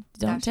a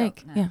don't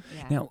take. Yeah.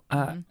 Now,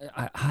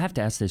 I have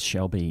to ask this,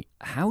 Shelby.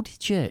 How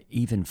did you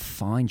even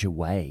find your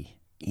way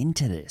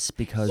into this?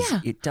 Because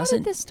it doesn't.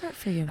 How did this start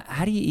for you?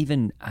 How do you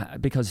even?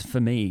 Because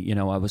for me,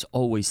 I was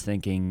always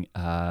thinking,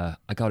 I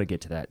got to get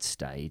to that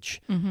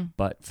stage.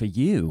 But for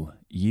you,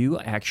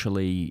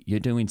 you're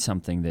doing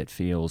something that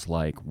feels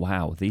like,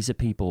 wow, these are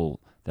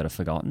people that are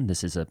forgotten.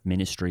 This is a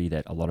ministry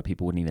that a lot of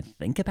people wouldn't even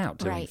think about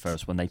doing Right.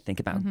 first when they think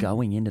about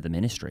going into the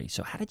ministry.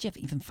 So how did you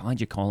even find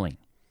your calling?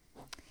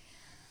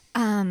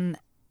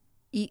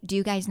 Do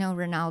you guys know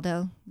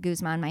Ronaldo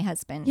Gossman, my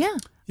husband? Yeah.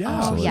 Yeah,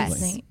 Oh,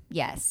 absolutely.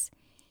 yes.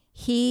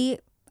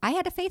 I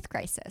had a faith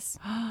crisis.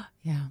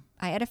 Yeah.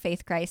 I had a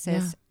faith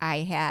crisis. Yeah. I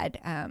had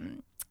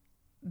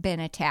been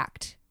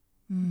attacked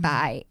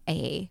by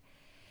a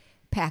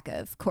pack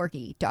of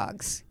corgi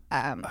dogs.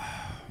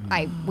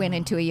 I went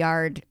into a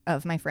yard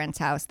of my friend's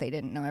house. They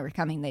didn't know I was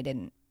coming. They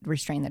didn't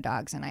restrain the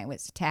dogs, and I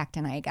was attacked,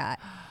 and I got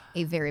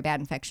a very bad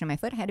infection in my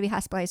foot. I had to be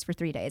hospitalized for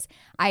 3 days.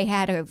 I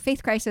had a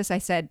faith crisis. I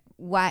said,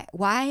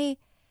 why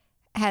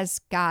has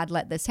God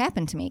let this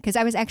happen to me? Because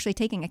I was actually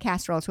taking a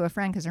casserole to a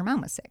friend because her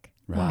mom was sick.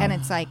 Right. And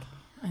it's like,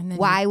 And then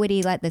why would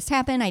he let this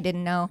happen? I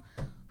didn't know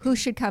who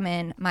should come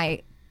in.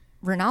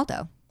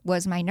 Ronaldo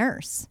was my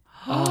nurse.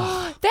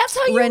 That's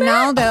how you met?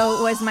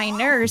 Ronaldo was my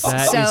nurse.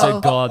 That is so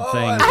a God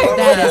thing.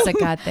 That is a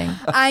God thing.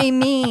 I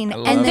mean,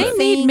 and They the need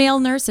thing,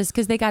 male nurses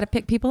because they got to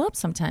pick people up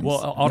sometimes.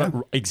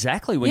 Well,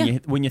 exactly. When Yeah.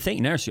 you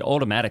think nurse, you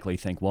automatically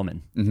think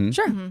woman.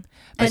 sure.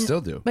 I still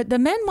do. But the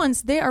men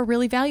ones, they are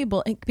really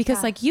valuable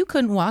because, like, you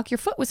couldn't walk, your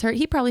foot was hurt.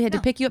 He probably had to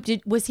pick you up.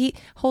 Was he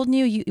holding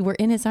you? You were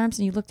in his arms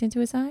and you looked into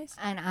his eyes?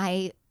 and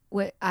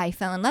I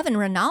fell in love. And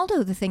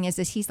Ronaldo, the thing is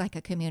he's like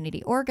a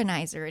community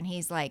organizer, and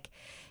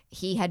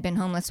he had been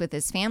homeless with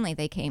his family.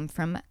 They came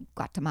from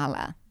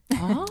Guatemala.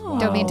 Oh.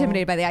 Don't be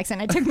intimidated by the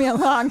accent. It took me a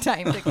long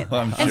time to get there.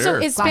 And so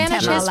is Spanish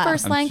his Guatemala.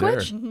 first I'm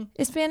language? sure.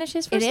 Is Spanish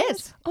his It first language?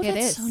 is. Oh, It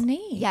that's is. so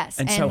neat. Yes.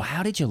 And so,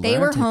 how did you they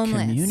learn were to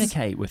homeless.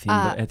 communicate with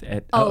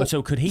him?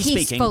 So could he He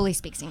speak English? fully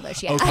speaks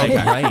English, yeah. Okay,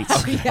 great.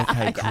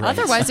 Okay, great.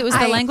 Otherwise, it was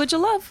the language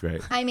of love.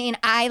 Great. I mean,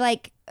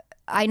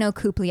 I know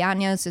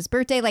cumpleaños, his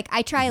birthday. Like,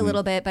 I try a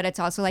little bit, but it's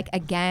also like,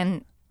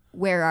 again,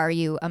 where are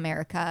you,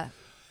 America?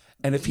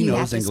 And if he You have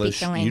knows to speak English,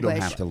 the you don't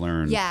language. have to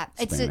learn Yeah,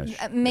 it's Spanish.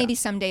 maybe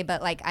someday,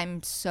 but like,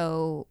 I'm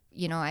so,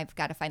 I've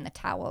got to find the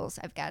towels.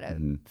 I've got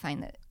to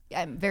find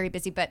I'm very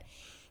busy. But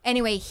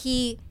anyway,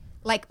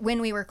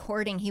 when we were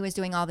courting, he was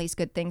doing all these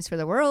good things for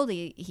the world.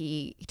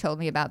 He told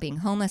me about being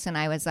homeless, and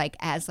I was like,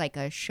 as like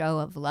a show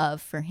of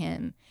love for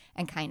him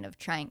and kind of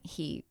trying,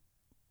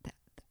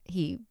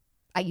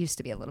 I used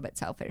to be a little bit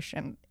selfish,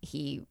 and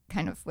he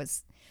kind of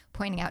was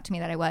pointing out to me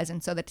that I was.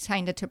 And so that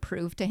kind of to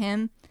prove to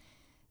him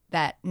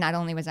that not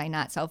only was I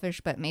not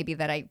selfish, but maybe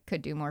that I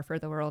could do more for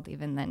the world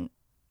even than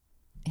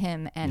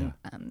him and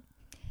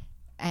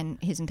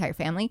his entire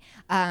family.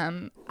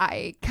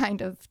 I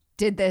kind of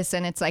did this,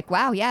 and it's like,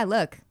 wow, yeah,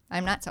 look,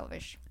 I'm not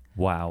selfish.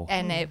 Wow.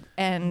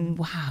 And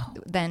Wow.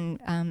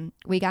 then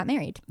we got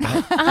married.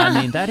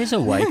 I mean, that is a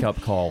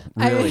wake-up call,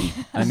 really.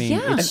 I mean,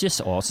 yeah. it's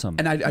just awesome.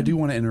 And I do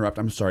want to interrupt.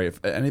 I'm sorry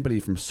if anybody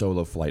from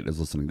Solo Flight is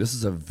listening. This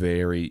is a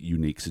very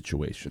unique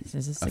situation. This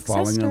is a success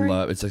falling story. in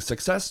love. It's a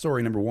success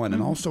story, number one,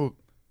 and also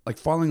like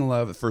falling in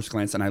love at first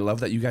glance. And I love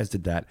that you guys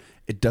did that.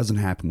 It doesn't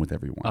happen with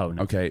everyone. Oh,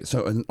 no. Okay,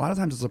 so a lot of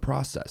times it's a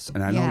process,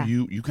 and I know Yeah.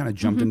 you kind of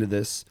jumped into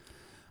this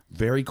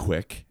very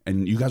quick,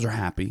 and you guys are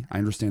happy. I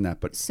understand that,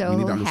 but So we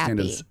need to understand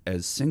happy.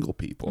 as single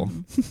people,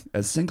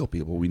 as single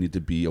people, we need to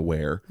be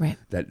aware Right.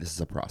 that this is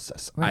a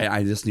process. Right.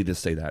 I just need to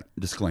say that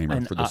disclaimer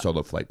for the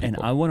Solo Flight And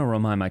people. I want to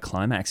remind my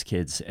Climax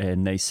kids,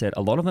 and they said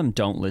a lot of them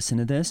don't listen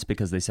to this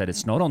because they said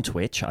it's not on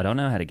Twitch. I don't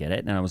know how to get it.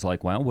 And I was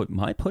like, well, we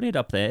might put it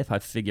up there if I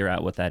figure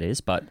out what that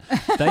is. But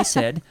they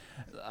said,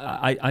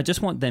 I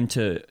just want them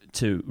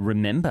to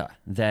remember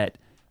that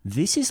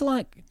this is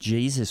like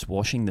Jesus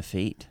washing the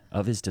feet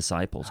of his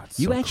disciples.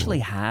 You so actually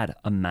had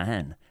a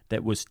man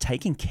that was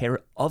taking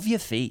care of your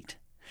feet.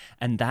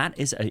 And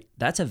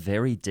that's a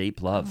very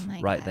deep love Oh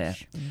my right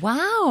gosh. there.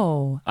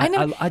 Wow.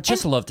 I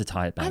just love to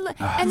tie it back.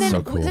 And then,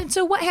 so cool.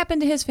 so what happened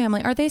to his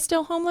family? Are they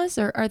still homeless,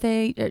 or have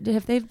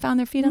they found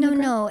their feet on the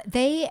ground? No.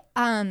 They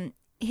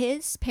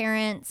his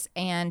parents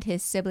and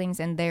his siblings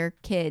and their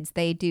kids,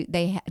 they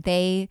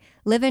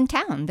live in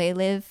town.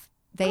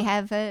 They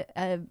have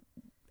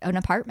an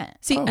apartment.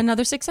 See,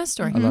 another success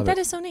story. love That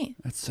it. is so neat.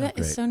 That's so That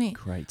is great. so neat.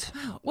 Great.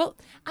 Wow. Well,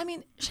 I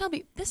mean,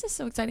 Shelby, this is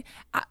so exciting.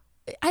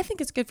 I think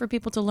it's good for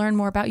people to learn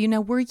more about you.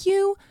 Now, were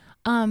you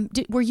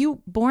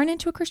born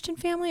into a Christian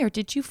family, or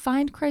did you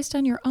find Christ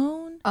on your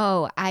own?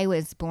 Oh, I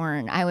was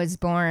born.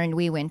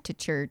 We went to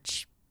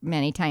church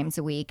many times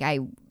a week.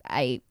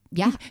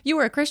 Yeah. You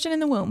were a Christian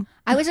in the womb.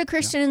 I was a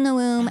Christian in the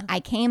womb.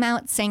 I came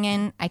out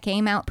singing. I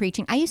came out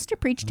preaching. I used to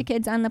preach to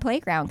kids on the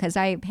playground because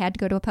I had to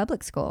go to a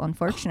public school,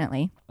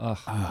 unfortunately.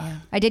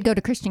 I did go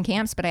to Christian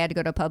camps, but I had to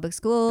go to a public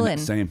school. And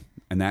Same.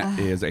 And that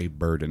is a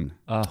burden.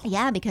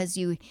 yeah, because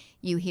you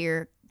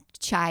hear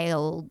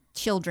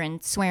children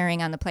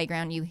swearing on the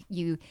playground.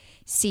 You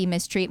see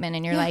mistreatment,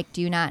 and you're like,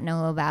 do you not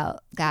know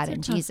about God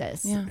and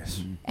Jesus? Yeah.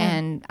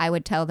 And I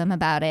would tell them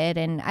about it,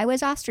 and I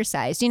was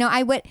ostracized.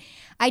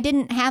 I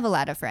didn't have a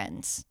lot of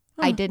friends.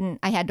 I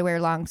had to wear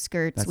long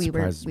skirts. That we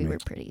surprises me. were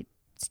pretty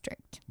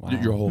strict.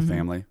 Your whole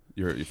family,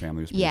 your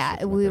family was pretty Yeah,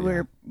 strict about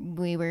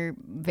we that, were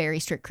very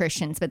strict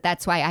Christians, but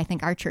that's why I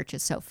think our church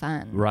is so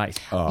fun. Right.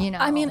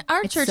 I mean,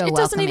 our it's church, so it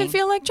doesn't even welcoming.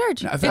 feel like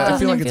church. I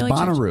feel like it's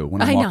Bonnaroo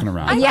when I'm I know. walking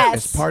around.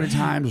 Yes. It's party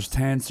time, there's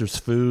tents, there's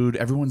food,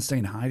 everyone's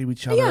saying hi to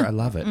each other. Yeah. I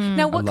love it.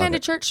 Now, what I love kind of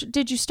it. church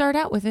did you start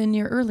out with in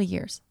your early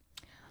years?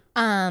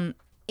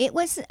 It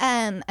was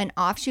an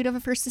offshoot of a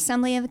First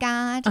Assembly of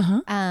God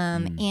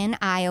in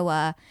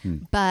Iowa,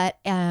 but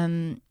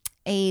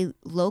a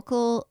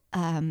local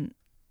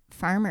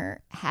farmer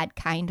had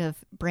kind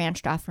of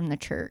branched off from the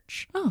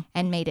church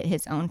and made it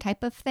his own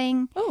type of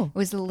thing. Oh. It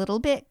was a little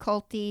bit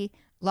culty,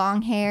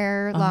 long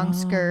hair, long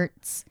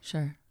skirts.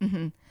 Sure.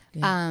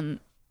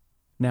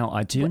 Now,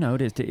 I do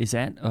notice, is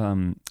that,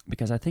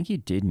 because I think you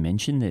did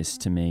mention this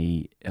to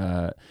me,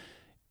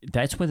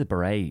 that's where the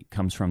beret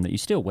comes from that you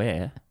still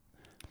wear.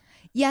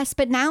 Yes,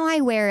 but now I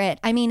wear it.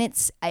 I mean,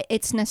 it's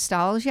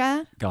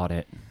nostalgia. Got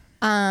it.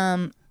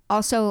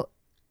 Also,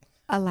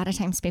 a lot of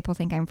times people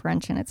think I'm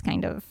French, and it's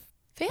kind of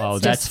Fancy. Oh,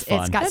 that's fun.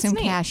 It's got That's some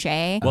neat.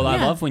 cachet. Well, I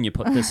love when you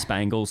put the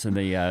spangles and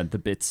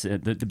the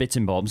bits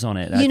and bobs on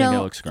it. I think that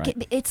looks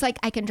great. It's like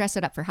I can dress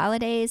it up for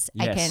holidays.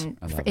 Yes, I can,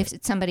 if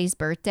it's somebody's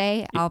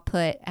birthday, I'll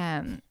put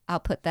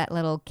that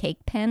little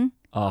cake pin,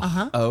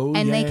 Oh,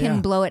 and yeah, they can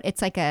yeah. blow it.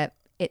 It's like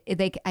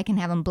I can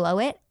have them blow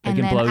it, and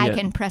can then blow I you-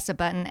 can press a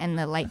button, and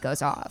the light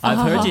goes off. I've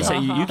heard you say,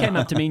 you came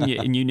up to me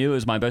and you knew it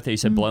was my birthday. You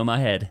said, blow my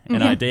head.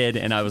 And I did.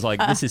 And I was like,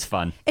 this is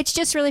fun. It's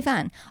just really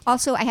fun.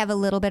 Also, I have a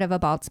little bit of a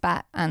bald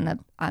spot on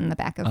the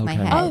back of my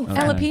Okay. head. Oh,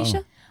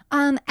 alopecia?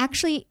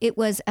 Actually, it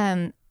was.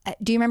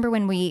 Do you remember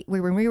when we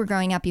were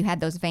growing up? You had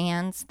those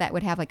vans that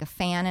would have like a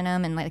fan in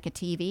them and like a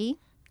TV.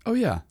 Oh,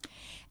 yeah.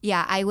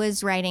 Yeah, I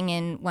was riding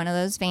in one of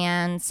those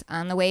vans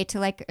on the way to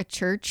like a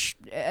church.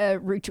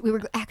 We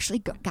were actually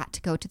got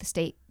to go to the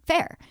state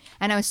fair,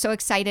 and I was so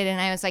excited,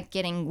 and I was like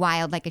getting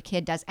wild like a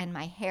kid does, and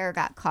my hair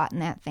got caught in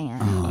that fan.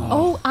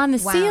 Oh, on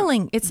the Wow.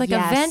 ceiling. It's like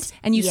Yes, a vent,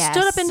 and you stood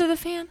up yes. into the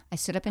fan? I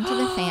stood up into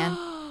the fan.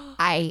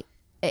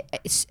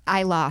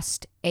 I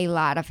lost a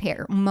lot of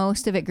hair.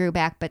 Most of it grew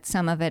back, but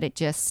some of it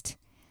just.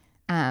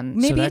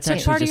 Maybe So it's that's a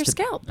actually part of your just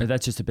scalp.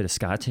 That's just a bit of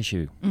scar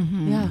tissue.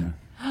 Yeah.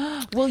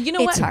 Well, you know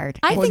It's what? hard.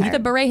 I It's think hard. the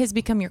beret has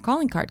become your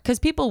calling card because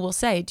people will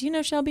say, "Do you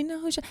know Shelby? No,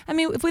 who's I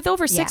mean, with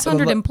over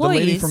 600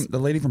 employees, The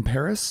lady from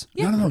Paris?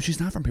 Yeah. No, she's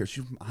not from Paris.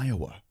 She's from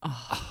Iowa.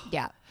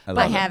 Yeah, I but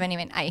love it. I haven't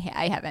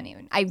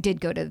even. I did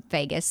go to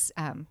Vegas,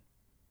 the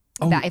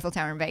Eiffel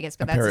Tower in Vegas,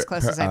 but that's Par- as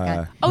close as I've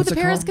got. oh, what's the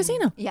it Paris called?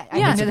 Casino. Yeah,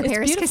 I've been to the it's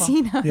Paris beautiful.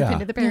 Casino. Yeah. I've been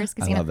to the Paris I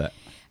Casino. love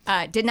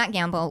that. Did not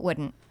gamble.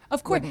 Wouldn't.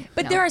 Of course,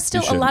 but no. there are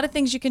still You a should. lot of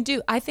things you can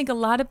do. I think a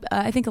lot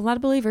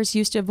of believers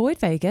used to avoid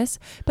Vegas,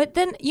 but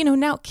then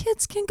now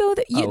kids can go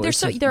there. Oh,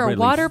 There's it's there are really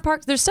water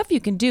parks. There's stuff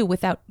you can do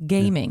without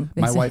gaming.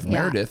 they My say. wife Yeah.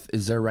 Meredith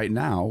is there right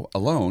now,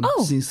 alone,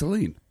 Oh. seeing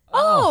Celine.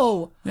 Oh,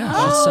 Oh. Yeah.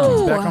 Awesome.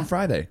 She's back on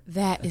Friday.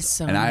 That is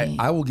so And neat.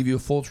 I will give you a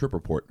full trip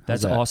report. How's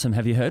That's that? awesome.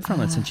 Have you heard from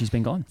her since she's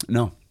been gone?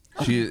 No.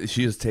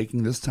 She is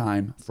taking this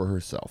time for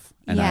herself.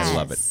 And I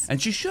love it. Yes.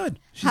 And she should.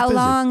 She's How busy.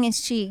 long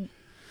is she?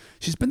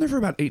 She's been there for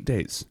about 8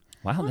 days.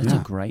 Wow, that's Yeah.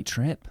 a great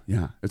trip.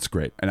 Yeah, it's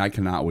great. And I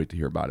cannot wait to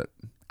hear about it.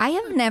 I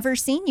have never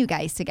seen you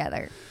guys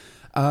together.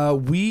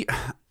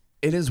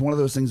 It is one of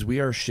those things. We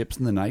are ships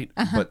in the night,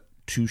 but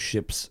two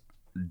ships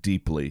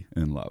deeply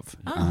in love.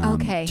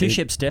 Okay. Two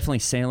ships definitely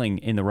sailing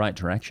in the right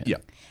direction. Yeah.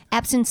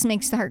 Absence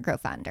makes the heart grow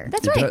fonder.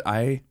 That's right.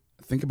 I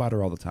think about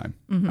her all the time.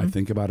 I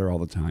think about her all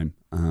the time.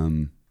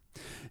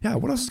 Yeah,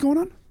 what else is going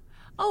on?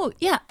 Oh,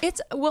 yeah.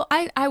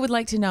 I would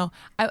like to know.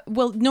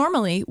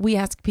 Normally we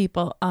ask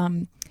people,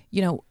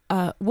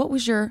 what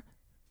was your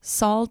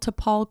Saul to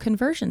Paul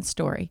conversion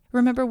story?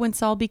 Remember when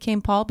Saul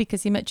became Paul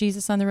because he met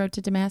Jesus on the road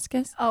to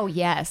Damascus? Oh,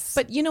 yes.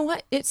 But you know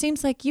what? It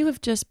seems like you have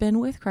just been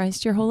with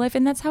Christ your whole life,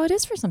 and that's how it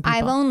is for some people.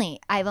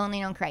 I've only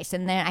known Christ.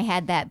 And then I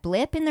had that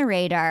blip in the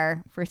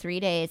radar for 3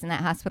 days in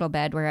that hospital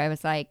bed where I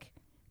was like,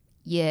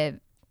 you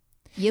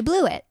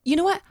blew it. You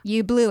know what?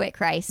 You blew it,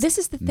 Christ. This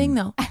is the thing,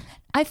 though.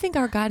 I think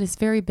our God is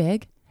very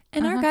big,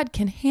 and our God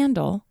can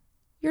handle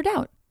your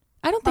doubt.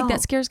 I don't think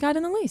that scares God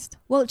in the least.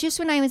 Well, just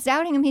when I was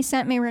doubting him, he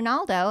sent me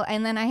Ronaldo,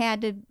 and then I had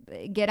to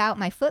get out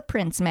my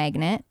footprints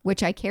magnet,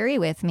 which I carry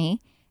with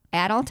me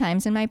at all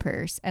times in my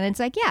purse. And it's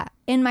like, yeah,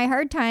 in my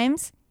hard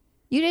times,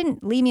 you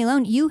didn't leave me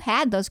alone. You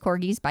had those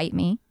corgis bite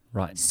me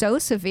Right. so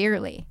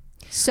severely.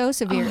 So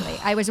severely.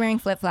 I was wearing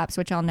flip-flops,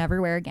 which I'll never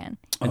wear again.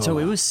 And so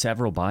it was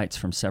several bites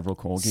from several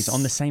corgis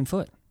on the same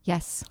foot.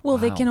 Yes. Well,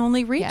 they can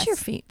only reach Yes. your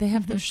feet. They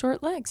have those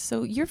short legs,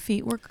 so your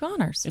feet were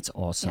goners. It's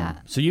awesome. Yeah.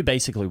 So you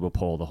basically were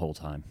Paul the whole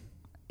time.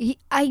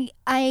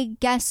 I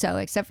guess so,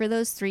 except for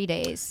those 3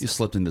 days. You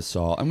slipped into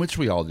Saul, and which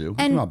we all do.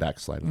 And- We all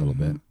backslide a little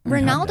bit.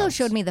 Ronaldo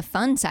showed me the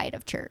fun side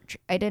of church.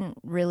 I didn't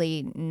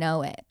really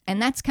know it. And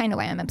that's kind of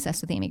why I'm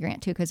obsessed with Amy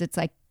Grant, too, because it's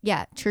like,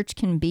 yeah, church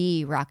can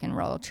be rock and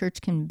roll.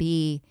 Church can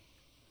be...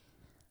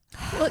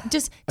 Well,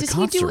 does he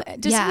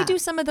concert. do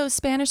some of those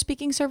Spanish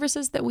speaking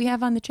services that we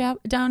have on the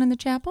down in the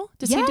chapel?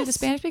 Does he do the Yes.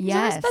 Spanish speaking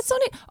Yes. service? That's so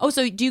neat. Oh,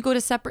 so do you go to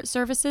separate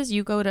services?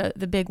 You go to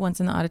the big ones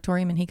in the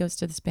auditorium, and he goes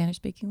to the Spanish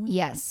speaking ones.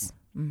 Yes.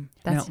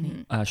 That's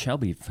now, neat.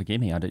 Shelby, forgive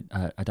me, I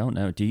don't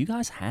know. Do you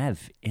guys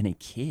have any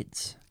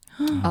kids?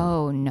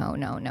 Oh, no.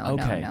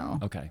 Okay. No.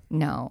 Okay.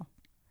 No.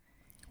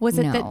 Was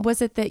it No.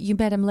 that you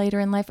met him later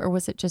in life, or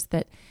was it just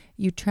that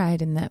you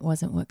tried and that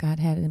wasn't what God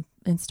had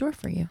in store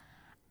for you?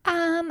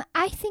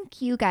 I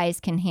think you guys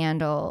can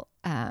handle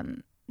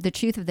the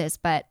truth of this,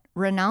 but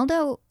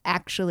Ronaldo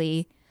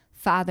actually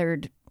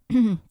fathered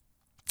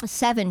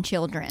 7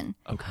 children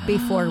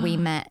before we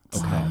met.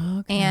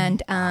 Okay.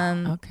 And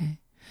Okay.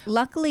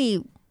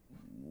 luckily,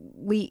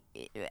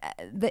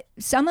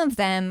 some of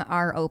them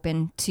are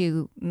open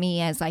to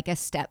me as like a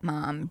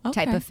stepmom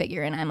type Okay. of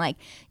figure, and I'm like,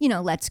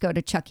 let's go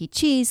to Chuck E.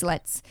 Cheese,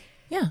 let's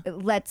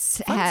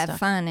have stuff.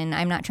 fun, and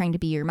I'm not trying to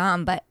be your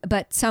mom,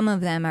 but some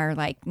of them are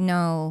like,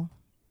 no,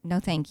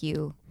 thank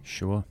you.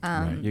 Sure.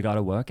 Right. You got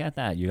to work at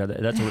that.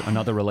 That's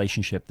another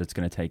relationship that's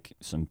going to take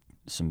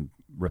some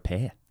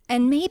repair.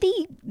 And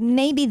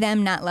maybe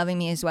them not loving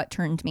me is what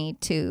turned me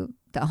to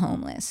the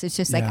homeless. It's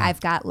just like, Yeah. I've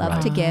got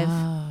love to give.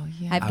 Oh,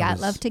 yeah. I've got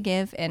love to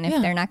give, and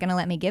if they're not going to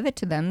let me give it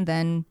to them,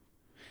 then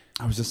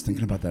I was just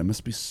thinking about that. It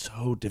must be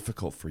so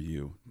difficult for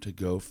you to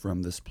go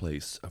from this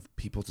place of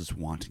people just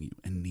wanting you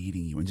and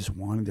needing you and just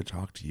wanting to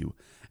talk to you,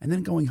 and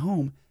then going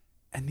home,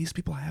 and these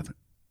people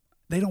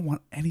they don't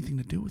want anything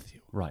to do with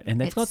you. Right.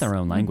 And they've got their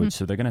own language,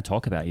 so they're going to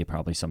talk about you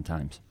probably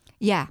sometimes.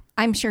 yeah,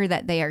 I'm sure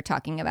that they are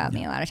talking about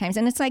me a lot of times.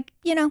 And it's like,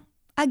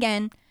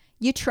 again,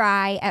 you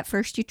try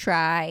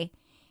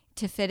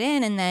to fit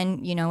in, and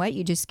then you know what?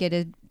 You just get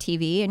a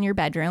TV in your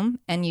bedroom,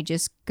 and you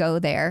just go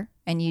there,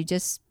 and you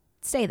just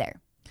stay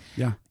there.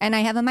 Yeah. And I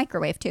have a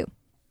microwave too.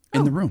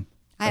 In the room.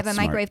 I have a That's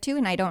smart. microwave too,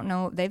 and I don't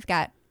know. They've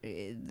got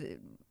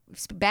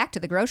back to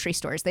the grocery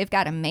stores. They've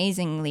got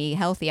amazingly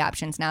healthy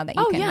options now that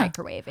you can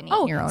microwave and eat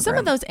in your own some room.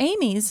 of those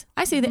Amy's,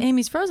 I see the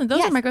Amy's frozen.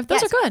 Those are microwave.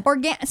 Those are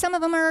good. Some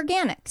of them are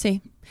organic.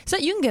 See, so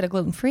you can get a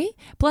gluten free.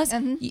 Plus,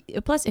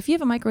 plus, if you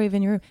have a microwave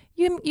in your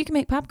room, you can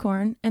make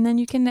popcorn, and then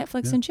you can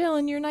Netflix and chill,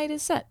 and your night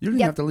is set. You don't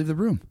even have to leave the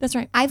room. That's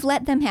right. I've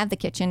let them have the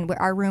kitchen.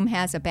 Where our room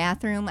has a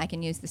bathroom. I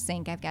can use the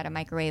sink. I've got a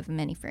microwave, a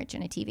mini fridge,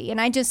 and a TV. And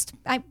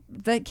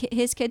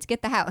his kids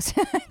get the house.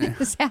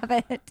 Just have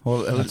it.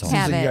 Well, it seems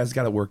Have like you it. guys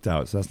got it worked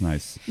out, so that's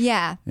nice.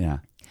 Yeah. Yeah.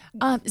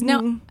 Now,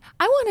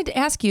 I wanted to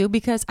ask you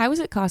because I was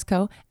at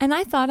Costco and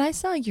I thought I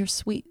saw your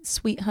sweet,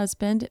 sweet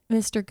husband,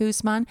 Mr.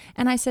 Gossman,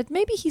 and I said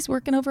maybe he's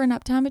working over an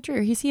optometry,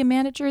 or is he a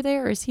manager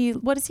there, or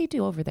what does he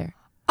do over there?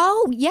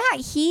 Oh yeah,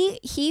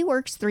 he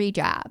works 3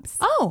 jobs.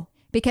 Oh,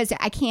 because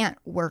I can't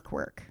work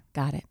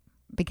got it.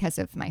 because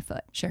of my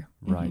foot. Sure.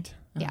 Right.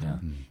 Yeah.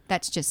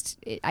 That's just,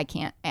 I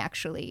can't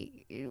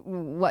actually,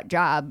 what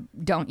job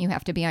don't you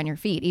have to be on your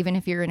feet? Even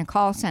if you're in a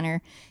call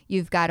center,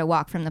 you've got to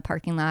walk from the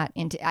parking lot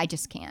into, I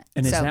just can't.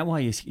 And is that why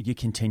you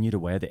continue to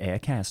wear the air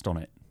cast on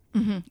it?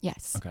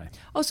 Yes. Okay.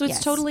 Oh, so it's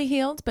Yes. totally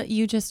healed, but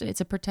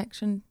it's a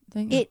protection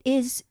thing? It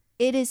is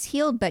It is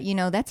healed, but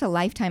that's a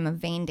lifetime of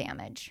vein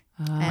damage.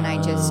 And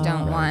I just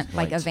don't want,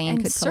 like, a vein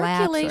and could collapse.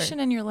 Circulation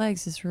in your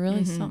legs is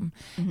really something.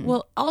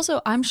 Well,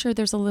 also, I'm sure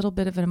there's a little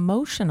bit of an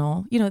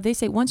emotional, they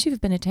say once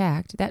you've been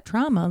attacked, that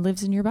trauma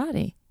lives in your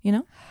body,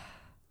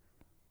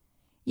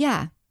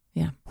 Yeah.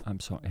 Yeah. I'm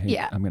sorry. Hey,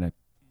 Yeah. I'll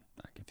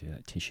give you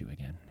that tissue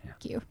again. Yeah.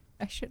 Thank you.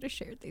 I should have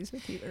shared these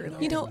with you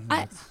earlier.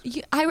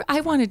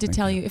 I wanted to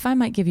tell you, if I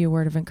might give you a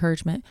word of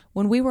encouragement,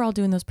 when we were all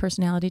doing those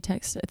personality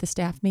tests at the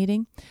staff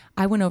meeting,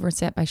 I went over and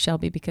sat by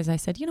Shelby because I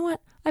said, you know what?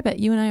 I bet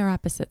you and I are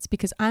opposites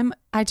because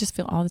I just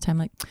feel all the time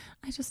like,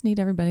 I just need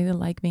everybody to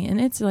like me.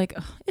 And it's like,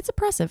 it's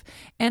oppressive.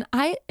 And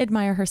I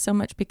admire her so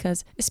much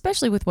because,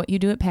 especially with what you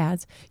do at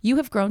PADS, you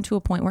have grown to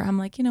a point where I'm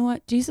like, you know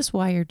what? Jesus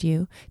wired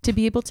you to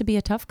be able to be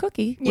a tough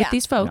cookie with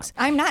these folks.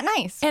 I'm not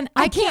nice. And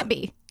I can't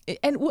be.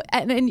 And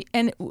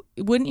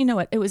wouldn't you know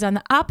it? It was on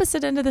the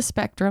opposite end of the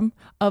spectrum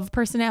of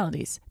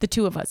personalities, the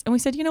two of us. And we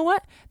said, you know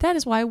what? That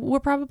is why we're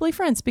probably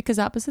friends, because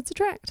opposites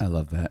attract. I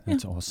love that.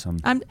 That's awesome.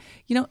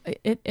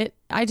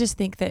 I just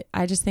think that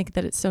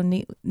it's so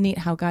neat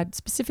how God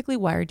specifically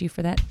wired you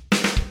for that.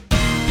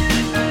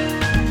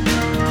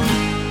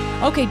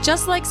 Okay,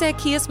 just like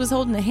Zacchaeus was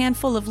holding a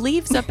handful of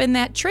leaves up in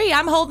that tree,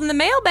 I'm holding the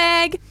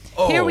mailbag.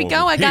 Here we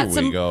go. I've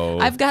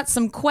got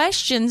some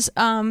questions.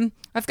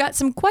 I've got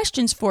some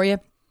questions for you.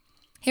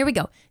 Here we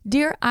go.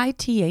 Dear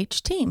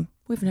ITH team.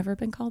 We've never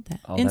been called that.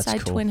 Oh, Inside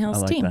that's cool. Twin Hills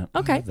I like team. that.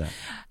 Okay. I love that.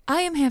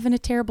 I am having a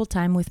terrible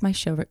time with my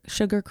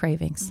sugar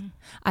cravings.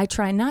 I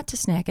try not to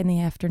snack in the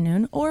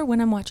afternoon or when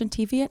I'm watching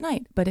TV at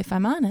night, but if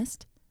I'm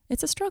honest,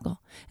 it's a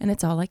struggle, and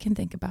it's all I can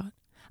think about.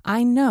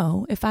 I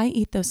know if I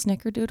eat those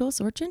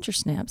snickerdoodles or ginger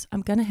snaps,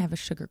 I'm going to have a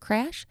sugar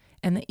crash,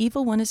 and the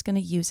evil one is going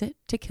to use it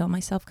to kill my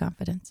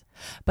self-confidence.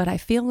 But I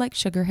feel like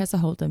sugar has a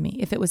hold of me.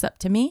 If it was up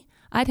to me,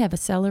 I'd have a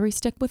celery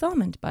stick with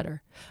almond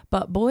butter.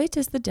 But boy,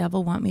 does the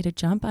devil want me to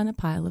jump on a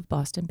pile of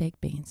Boston baked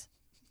beans.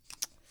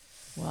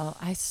 Well,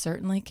 I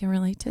certainly can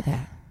relate to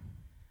that.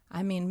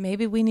 I mean,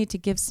 maybe we need to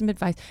give some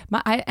advice.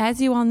 As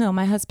you all know,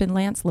 my husband,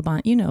 Lance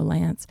Labont, you know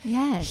Lance.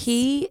 Yes.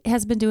 He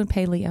has been doing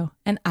paleo,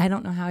 and I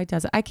don't know how he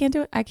does it. I can't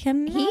do it. I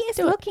cannot He is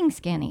do looking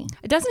skinny.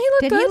 it. Doesn't he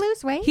look Did good? he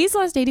lose weight? He's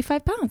lost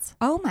 85 pounds.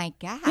 Oh, my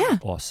God. Yeah.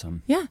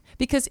 Awesome. Yeah,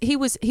 because he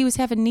was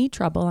having knee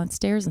trouble on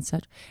stairs and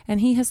such, and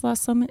he has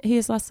lost so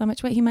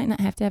much weight. He might not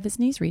have to have his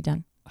knees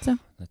redone. So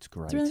That's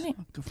great. it's really neat.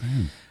 Good for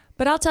him.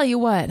 But I'll tell you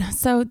what.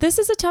 So this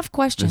is a tough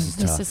question.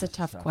 This is a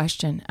tough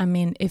question. I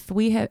mean, if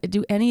have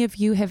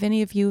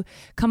any of you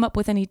come up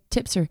with any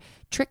tips or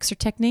tricks or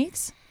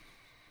techniques?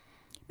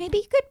 Maybe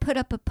you could put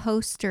up a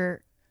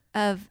poster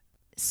of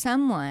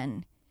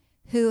someone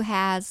who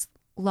has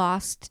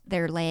lost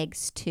their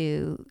legs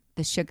to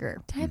the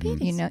sugar.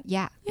 Diabetes.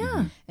 Yeah.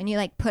 Yeah. And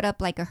you put up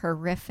a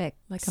horrific,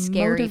 Like a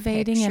scary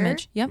motivating picture,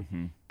 image. Yep.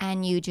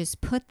 and you just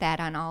put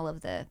that on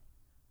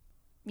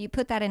you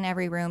put that in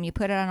every room. You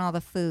put it on all the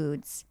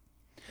foods.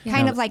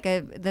 Kind of like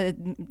the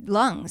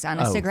lungs on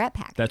a cigarette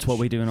package. That's what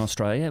we do in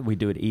Australia. We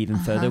do it even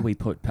further. We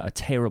put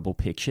terrible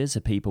pictures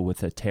of people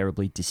with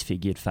terribly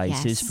disfigured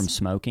faces from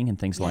smoking and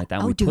things like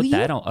that. Oh, We do put you?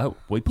 that on.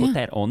 We put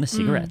that on the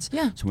cigarettes.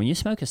 Yeah. So when you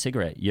smoke a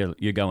cigarette,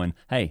 you're going,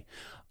 hey,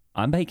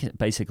 I'm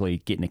basically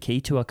getting a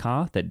key to a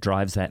car that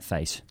drives that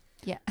face.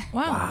 Yeah.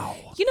 Wow.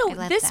 I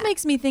love This that.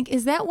 makes me think,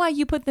 is that why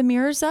you put the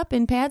mirrors up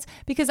in pads?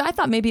 Because I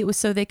thought maybe it was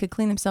so they could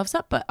clean themselves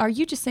up. But are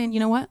you just saying,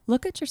 you know what?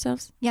 Look at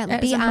yourselves. Yeah, as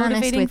be a honest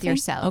motivating with thing?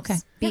 yourselves.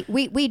 Okay.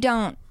 We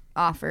don't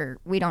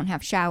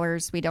have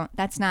showers.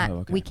 That's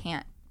not, we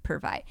can't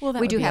provide. Well, that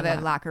we would do be a have a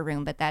lot. locker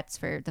room, but that's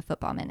for the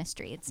football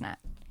ministry. It's not,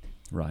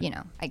 Right.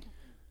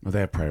 Well,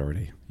 they have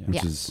priority, which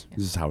Yeah. is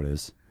this is how it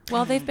is.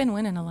 Well, they've been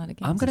winning a lot of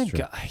games. I'm going to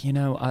go,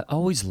 I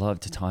always love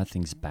to tie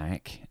things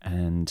back.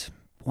 And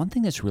one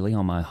thing that's really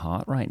on my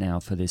heart right now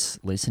for this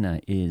listener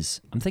is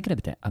I'm thinking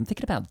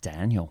about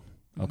Daniel.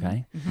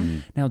 Okay.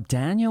 Now,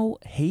 Daniel,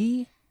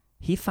 he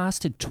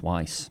fasted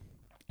twice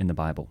in the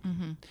Bible.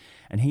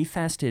 And he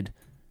fasted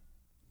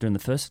during the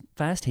first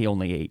fast, he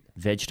only ate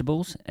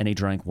vegetables and he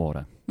drank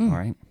water. All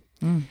right.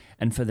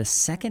 And for the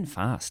second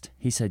fast,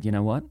 he said, you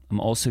know what? I'm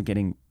also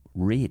getting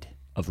rid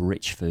of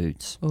rich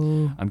foods.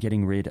 I'm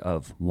getting rid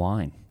of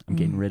wine. I'm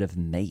getting rid of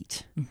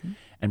meat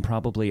and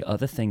probably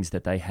other things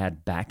that they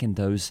had back in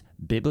those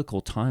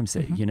biblical times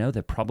that,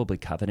 they're probably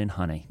covered in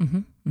honey.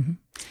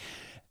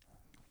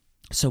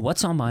 So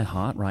what's on my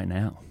heart right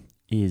now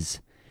is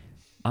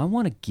I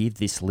want to give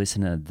this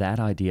listener that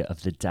idea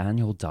of the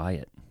Daniel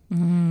diet.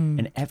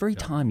 And every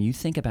time you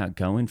think about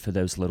going for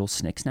those little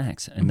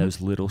snacks and those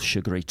little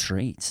sugary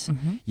treats,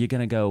 you're going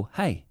to go,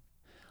 hey,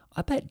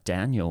 I bet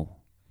Daniel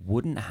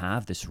wouldn't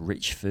have this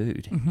rich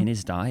food in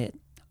his diet.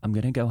 I'm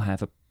going to go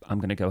have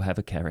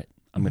a carrot.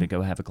 I'm going to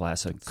go have a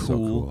glass of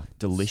cool,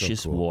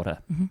 delicious water.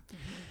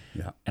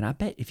 Yeah. And I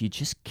bet if you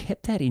just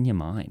kept that in your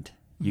mind,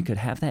 you could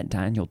have that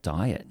Daniel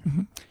diet.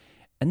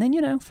 And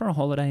then, for a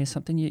holiday or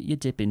something, you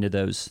dip into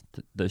those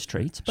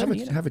treats. But,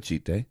 have a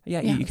cheat day.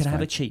 Yeah, you can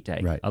have a cheat day.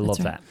 Right. I love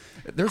that.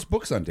 There's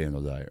books on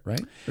Daniel diet,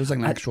 right? There's like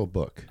an actual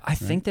book. I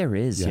think there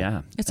is,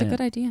 yeah. It's a good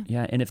idea.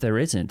 Yeah, and if there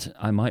isn't,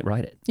 I might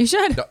write it. You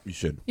should. No, you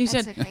should. You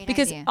That's should. a great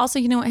Because idea. also,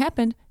 you know what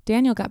happened?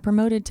 Daniel got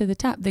promoted to the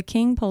top. The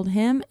king pulled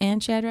him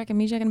and Shadrach and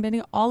Meshach and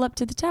Abednego all up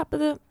to the top of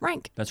the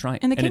rank. That's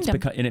right. In the kingdom.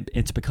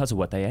 It's because of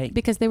what they ate.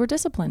 Because they were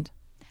disciplined.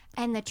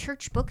 And the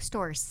church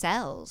bookstore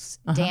sells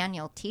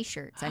Daniel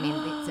T-shirts. I mean,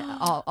 it's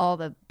all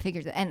the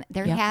figures, and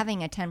they're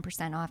having a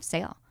 10% off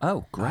sale.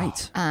 Oh,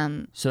 great.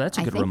 So that's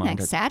a good I think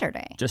reminder. next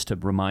Saturday. Just to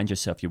remind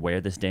yourself, you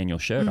wear this Daniel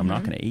shirt. I'm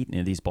not going to eat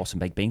any of these Boston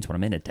baked beans when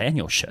I'm in a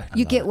Daniel shirt.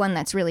 You get one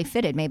that's really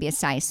fitted, maybe a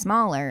size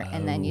smaller,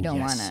 and then you don't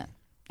want to.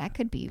 That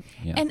could be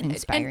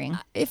inspiring. And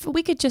if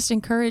we could just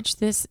encourage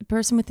this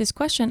person with this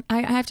question,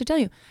 I have to tell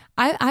you,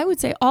 I would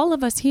say all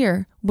of us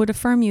here would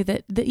affirm you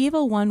that the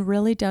evil one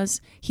really does.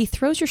 He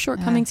throws your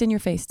shortcomings in your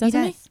face,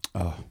 doesn't he?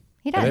 Oh,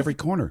 He does. at every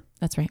corner.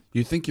 That's right.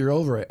 You think you're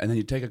over it, and then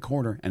you take a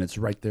corner, and it's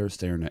right there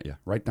staring at you,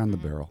 right down the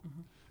barrel.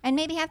 And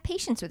maybe have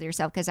patience with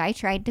yourself, because I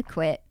tried to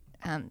quit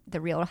the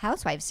Real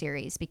Housewives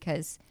series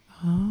because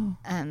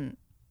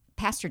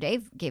Pastor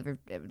Dave gave a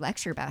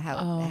lecture about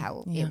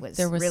how it was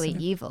really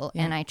evil,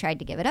 and I tried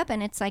to give it up,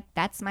 and it's like,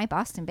 that's my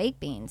Boston baked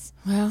beans.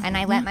 Well, and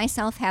I let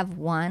myself have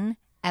one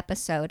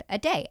episode a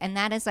day, and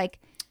that is like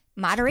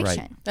moderation.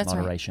 Right. That's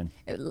moderation.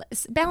 right.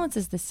 Balance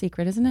is the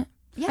secret, isn't it?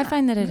 Yeah. I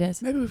find that it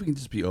is. Maybe if we can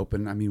just be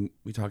open. I mean,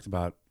 we talked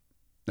about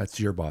that's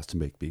your Boston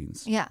baked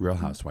beans. Yeah. Real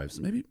Housewives.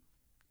 Maybe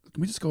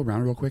can we just go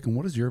around real quick? And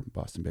what is your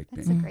Boston baked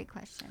That's bean? a great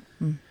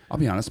question. I'll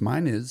be honest.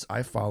 Mine is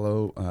I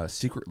follow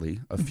secretly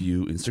a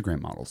few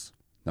Instagram models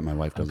that my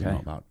wife doesn't know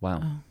about.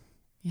 Wow.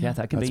 Yeah,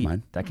 that can That's be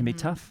mine. that can be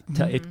tough.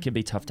 It can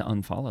be tough to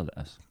unfollow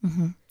those.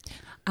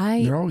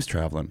 They're always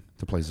traveling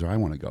to places where I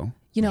want to go.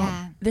 You know,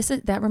 Yeah.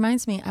 that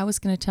reminds me, I was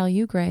going to tell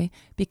you, Gray,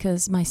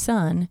 because my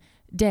son,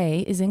 Day,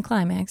 is in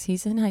Climax.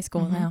 He's in high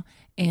school now.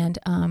 And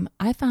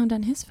I found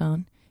on his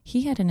phone,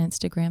 he had an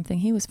Instagram thing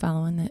he was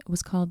following that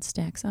was called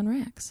Stacks on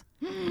Racks.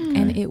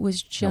 And it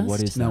was just... Now,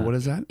 what is Now, that? what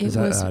is that? It Is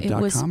was, that it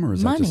was .com or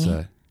is money that just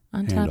a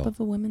on handle? top of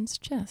a woman's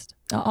chest.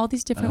 All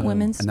these different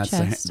women's and that's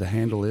chests. the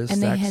handle is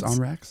And they Stacks had on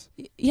Racks?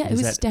 Yeah, it Is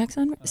was that- Stacks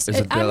on Racks. Is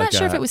it I'm like not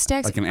sure if a- it was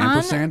Stacks like an on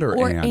ampersand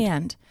or and?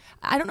 and.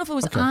 I don't know if it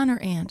was Okay. on or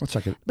and. We'll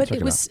check it. But check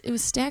it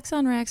was Stacks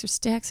on Racks or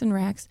Stacks and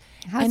Racks.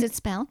 How's And it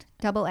spelled?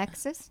 Double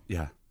X's?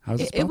 Yeah. How's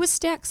it It spelled? was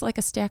stacks like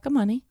a stack of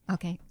money.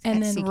 Okay.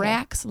 And then CK.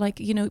 racks,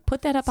 like,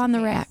 put that up on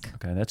the rack.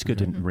 Okay, that's good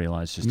to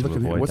realize just to Look at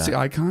avoid what's that. the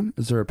icon?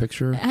 Is there a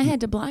picture? I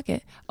had to block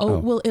it. Oh.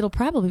 Well, it'll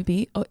probably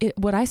be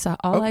what I saw.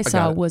 All Oh, I I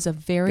saw got it. was a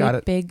very Got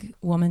it. big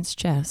woman's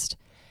chest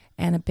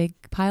and a big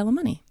pile of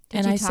money. Did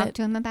and you I talk said,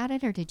 to him about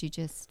it, or did you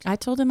just... I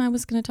told him I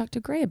was going to talk to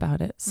Gray about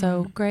it.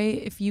 So, Gray,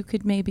 if you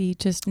could maybe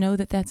just know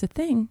that that's a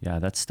thing. Yeah,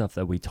 that's stuff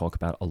that we talk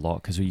about a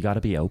lot because you got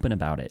to be open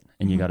about it,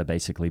 and you got to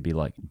basically be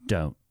like,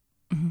 "Don't."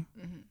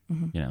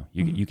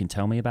 You can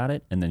tell me about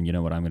it, and then you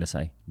know what I'm going to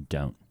say?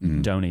 Don't.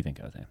 Don't even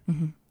go there.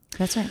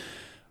 That's right.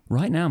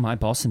 Right now, my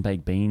Boston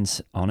baked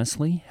beans,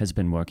 honestly, has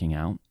been working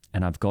out,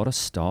 and I've got to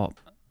stop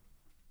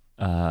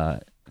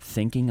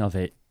thinking of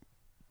it.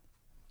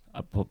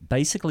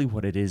 Basically,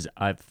 what it is,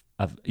 I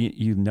love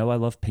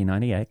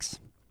P90X,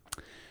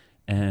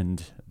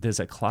 and there's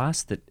a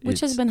class that Which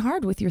has been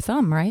hard with your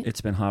thumb, right?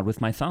 It's been hard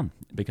with my thumb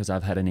because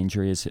I've had an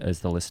injury, as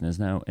the listeners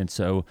know, and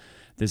so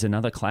there's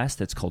another class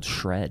that's called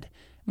Shred,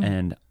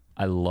 and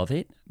I love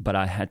it, but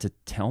I had to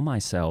tell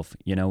myself,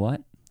 you know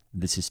what?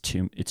 It's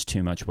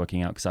too much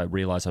working out because I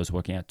realized I was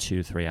working out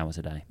 2-3 hours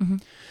a day.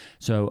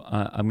 So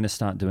I'm going to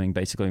start doing,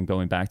 basically I'm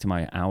going back to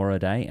my hour a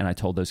day. And I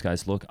told those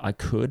guys, look, I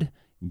could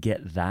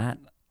get that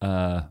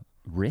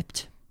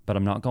ripped, but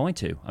I'm not going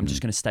to. I'm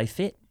just going to stay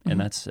fit. And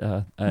that's,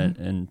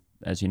 and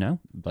as you know,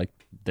 like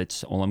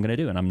that's all I'm going to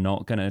do. And I'm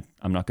not going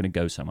to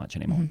go so much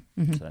anymore.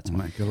 So that's All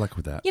right, good luck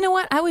with that. You know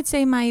what? I would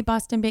say my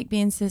Boston baked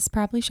beans is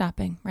probably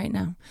shopping right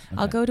now.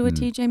 I'll go to a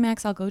TJ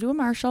Maxx. I'll go to a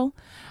Marshall.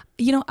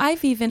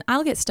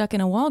 I'll get stuck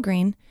in a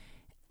Walgreen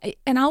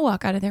and I'll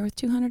walk out of there with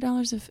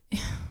 $200 of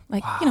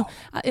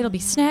it'll be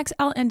snacks.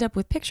 I'll end up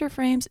with picture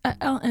frames.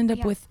 I'll end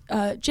up with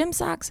gym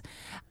socks.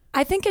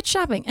 I think it's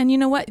shopping. And you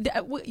know what?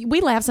 We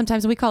laugh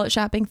sometimes and we call it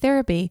shopping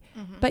therapy.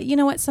 But you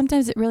know what?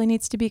 Sometimes it really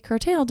needs to be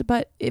curtailed.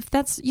 But if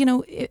that's,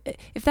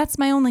 if that's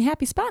my only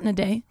happy spot in a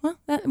day, well,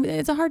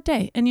 it's a hard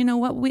day. And you know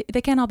what?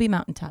 They can't all be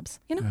mountaintops,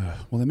 Well,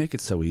 they make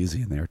it so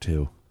easy in there,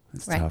 too.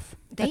 It's tough.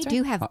 They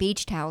do have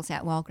beach towels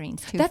at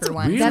Walgreens, too, That's for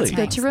one. really? That's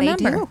good to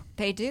remember.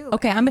 They do.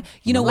 Okay,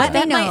 you know what?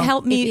 That know. might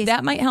help me. It is-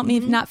 That might help me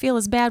not feel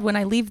as bad when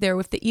I leave there.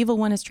 If the evil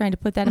one is trying to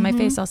put that in my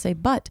face, I'll say,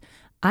 "But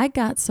I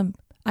got some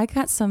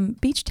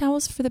beach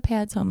towels for the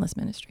Pads Homeless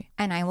Ministry."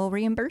 And I will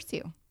reimburse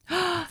you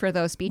for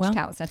those beach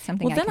towels. That's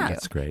something I can do.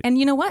 That's great. And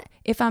you know what?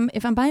 If I'm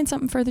buying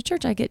something for the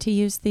church, I get to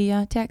use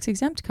the tax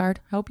exempt card.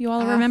 I hope you all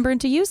are remembering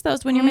to use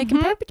those when you're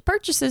making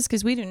purchases,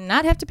 because we do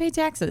not have to pay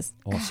taxes.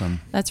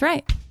 awesome. That's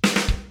right.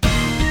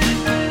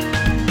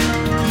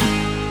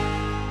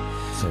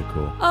 So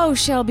cool. Oh,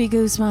 Shelby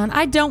Gossman,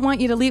 I don't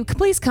want you to leave.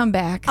 Please come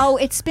back. Oh,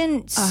 it's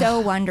been so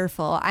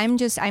wonderful. I'm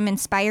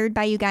inspired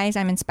by you guys.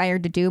 I'm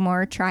inspired to do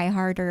more, try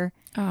harder.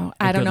 Oh,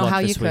 I don't know how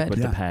you could.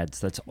 With the pads.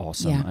 That's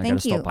awesome. Yeah. I got to Thank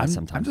stop you. by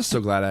sometime. I'm just so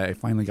glad I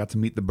finally got to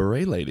meet the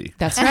beret lady.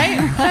 That's right.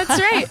 That's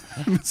right.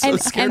 I'm so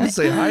scared to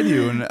say hi to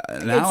you, and now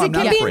I'm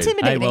not can be afraid.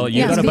 intimidating. Hey, well, you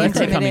Yeah, got a it's birthday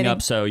coming intimidating.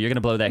 up, so you're going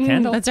to blow that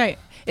candle. That's right.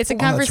 It's a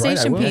that's right, I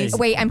conversation will. piece.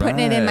 Wait, I'm putting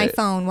it in my Right.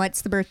 phone.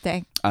 What's the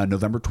birthday?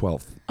 November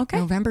 12th. Okay.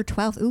 November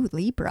 12th. Ooh,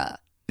 Libra.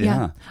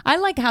 Yeah. I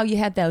like how you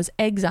had those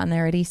eggs on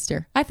there at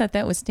Easter. I thought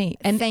that was neat.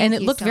 And Thank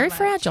it you looked so very much.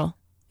 fragile.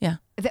 Yeah.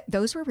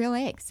 Those were real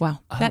eggs. Wow.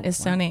 That is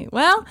so neat.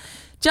 Well,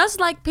 just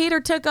like Peter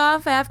took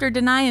off after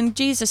denying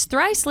Jesus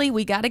thrisely,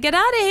 we got to get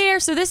out of here.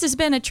 So this has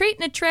been a treat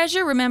and a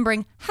treasure,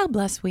 remembering how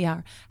blessed we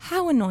are,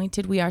 how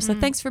anointed we are. So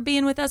thanks for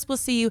being with us. We'll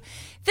see you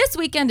this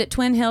weekend at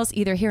Twin Hills,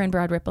 either here in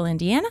Broad Ripple,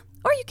 Indiana,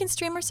 or you can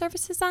stream our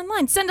services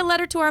online. Send a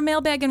letter to our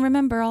mailbag, and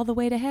remember, all the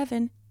way to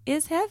heaven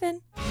is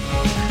heaven.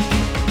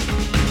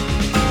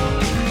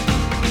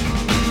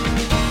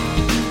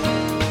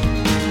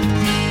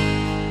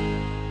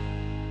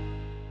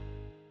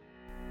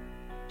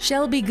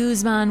 Shelby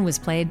Gossman was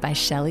played by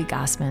Shelly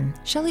Gossman.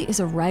 Shelly is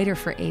a writer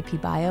for AP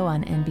Bio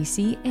on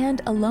NBC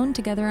and Alone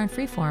Together on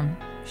Freeform.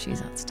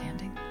 She's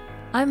outstanding.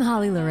 I'm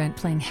Holly Laurent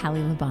playing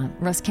Hallie Labont.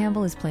 Russ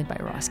Campbell is played by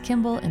Ross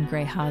Kimball, and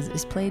Gray Haas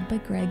is played by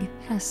Greg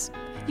Hess.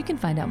 You can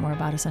find out more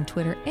about us on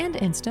Twitter and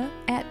Insta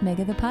at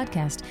Mega the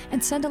Podcast,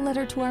 and send a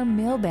letter to our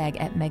mailbag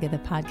at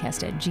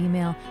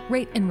megathepodcast@gmail.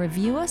 Rate and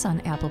review us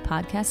on Apple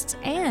Podcasts,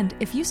 and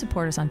if you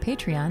support us on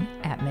Patreon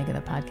at Mega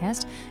the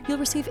Podcast, you'll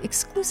receive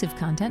exclusive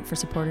content for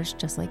supporters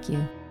just like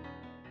you.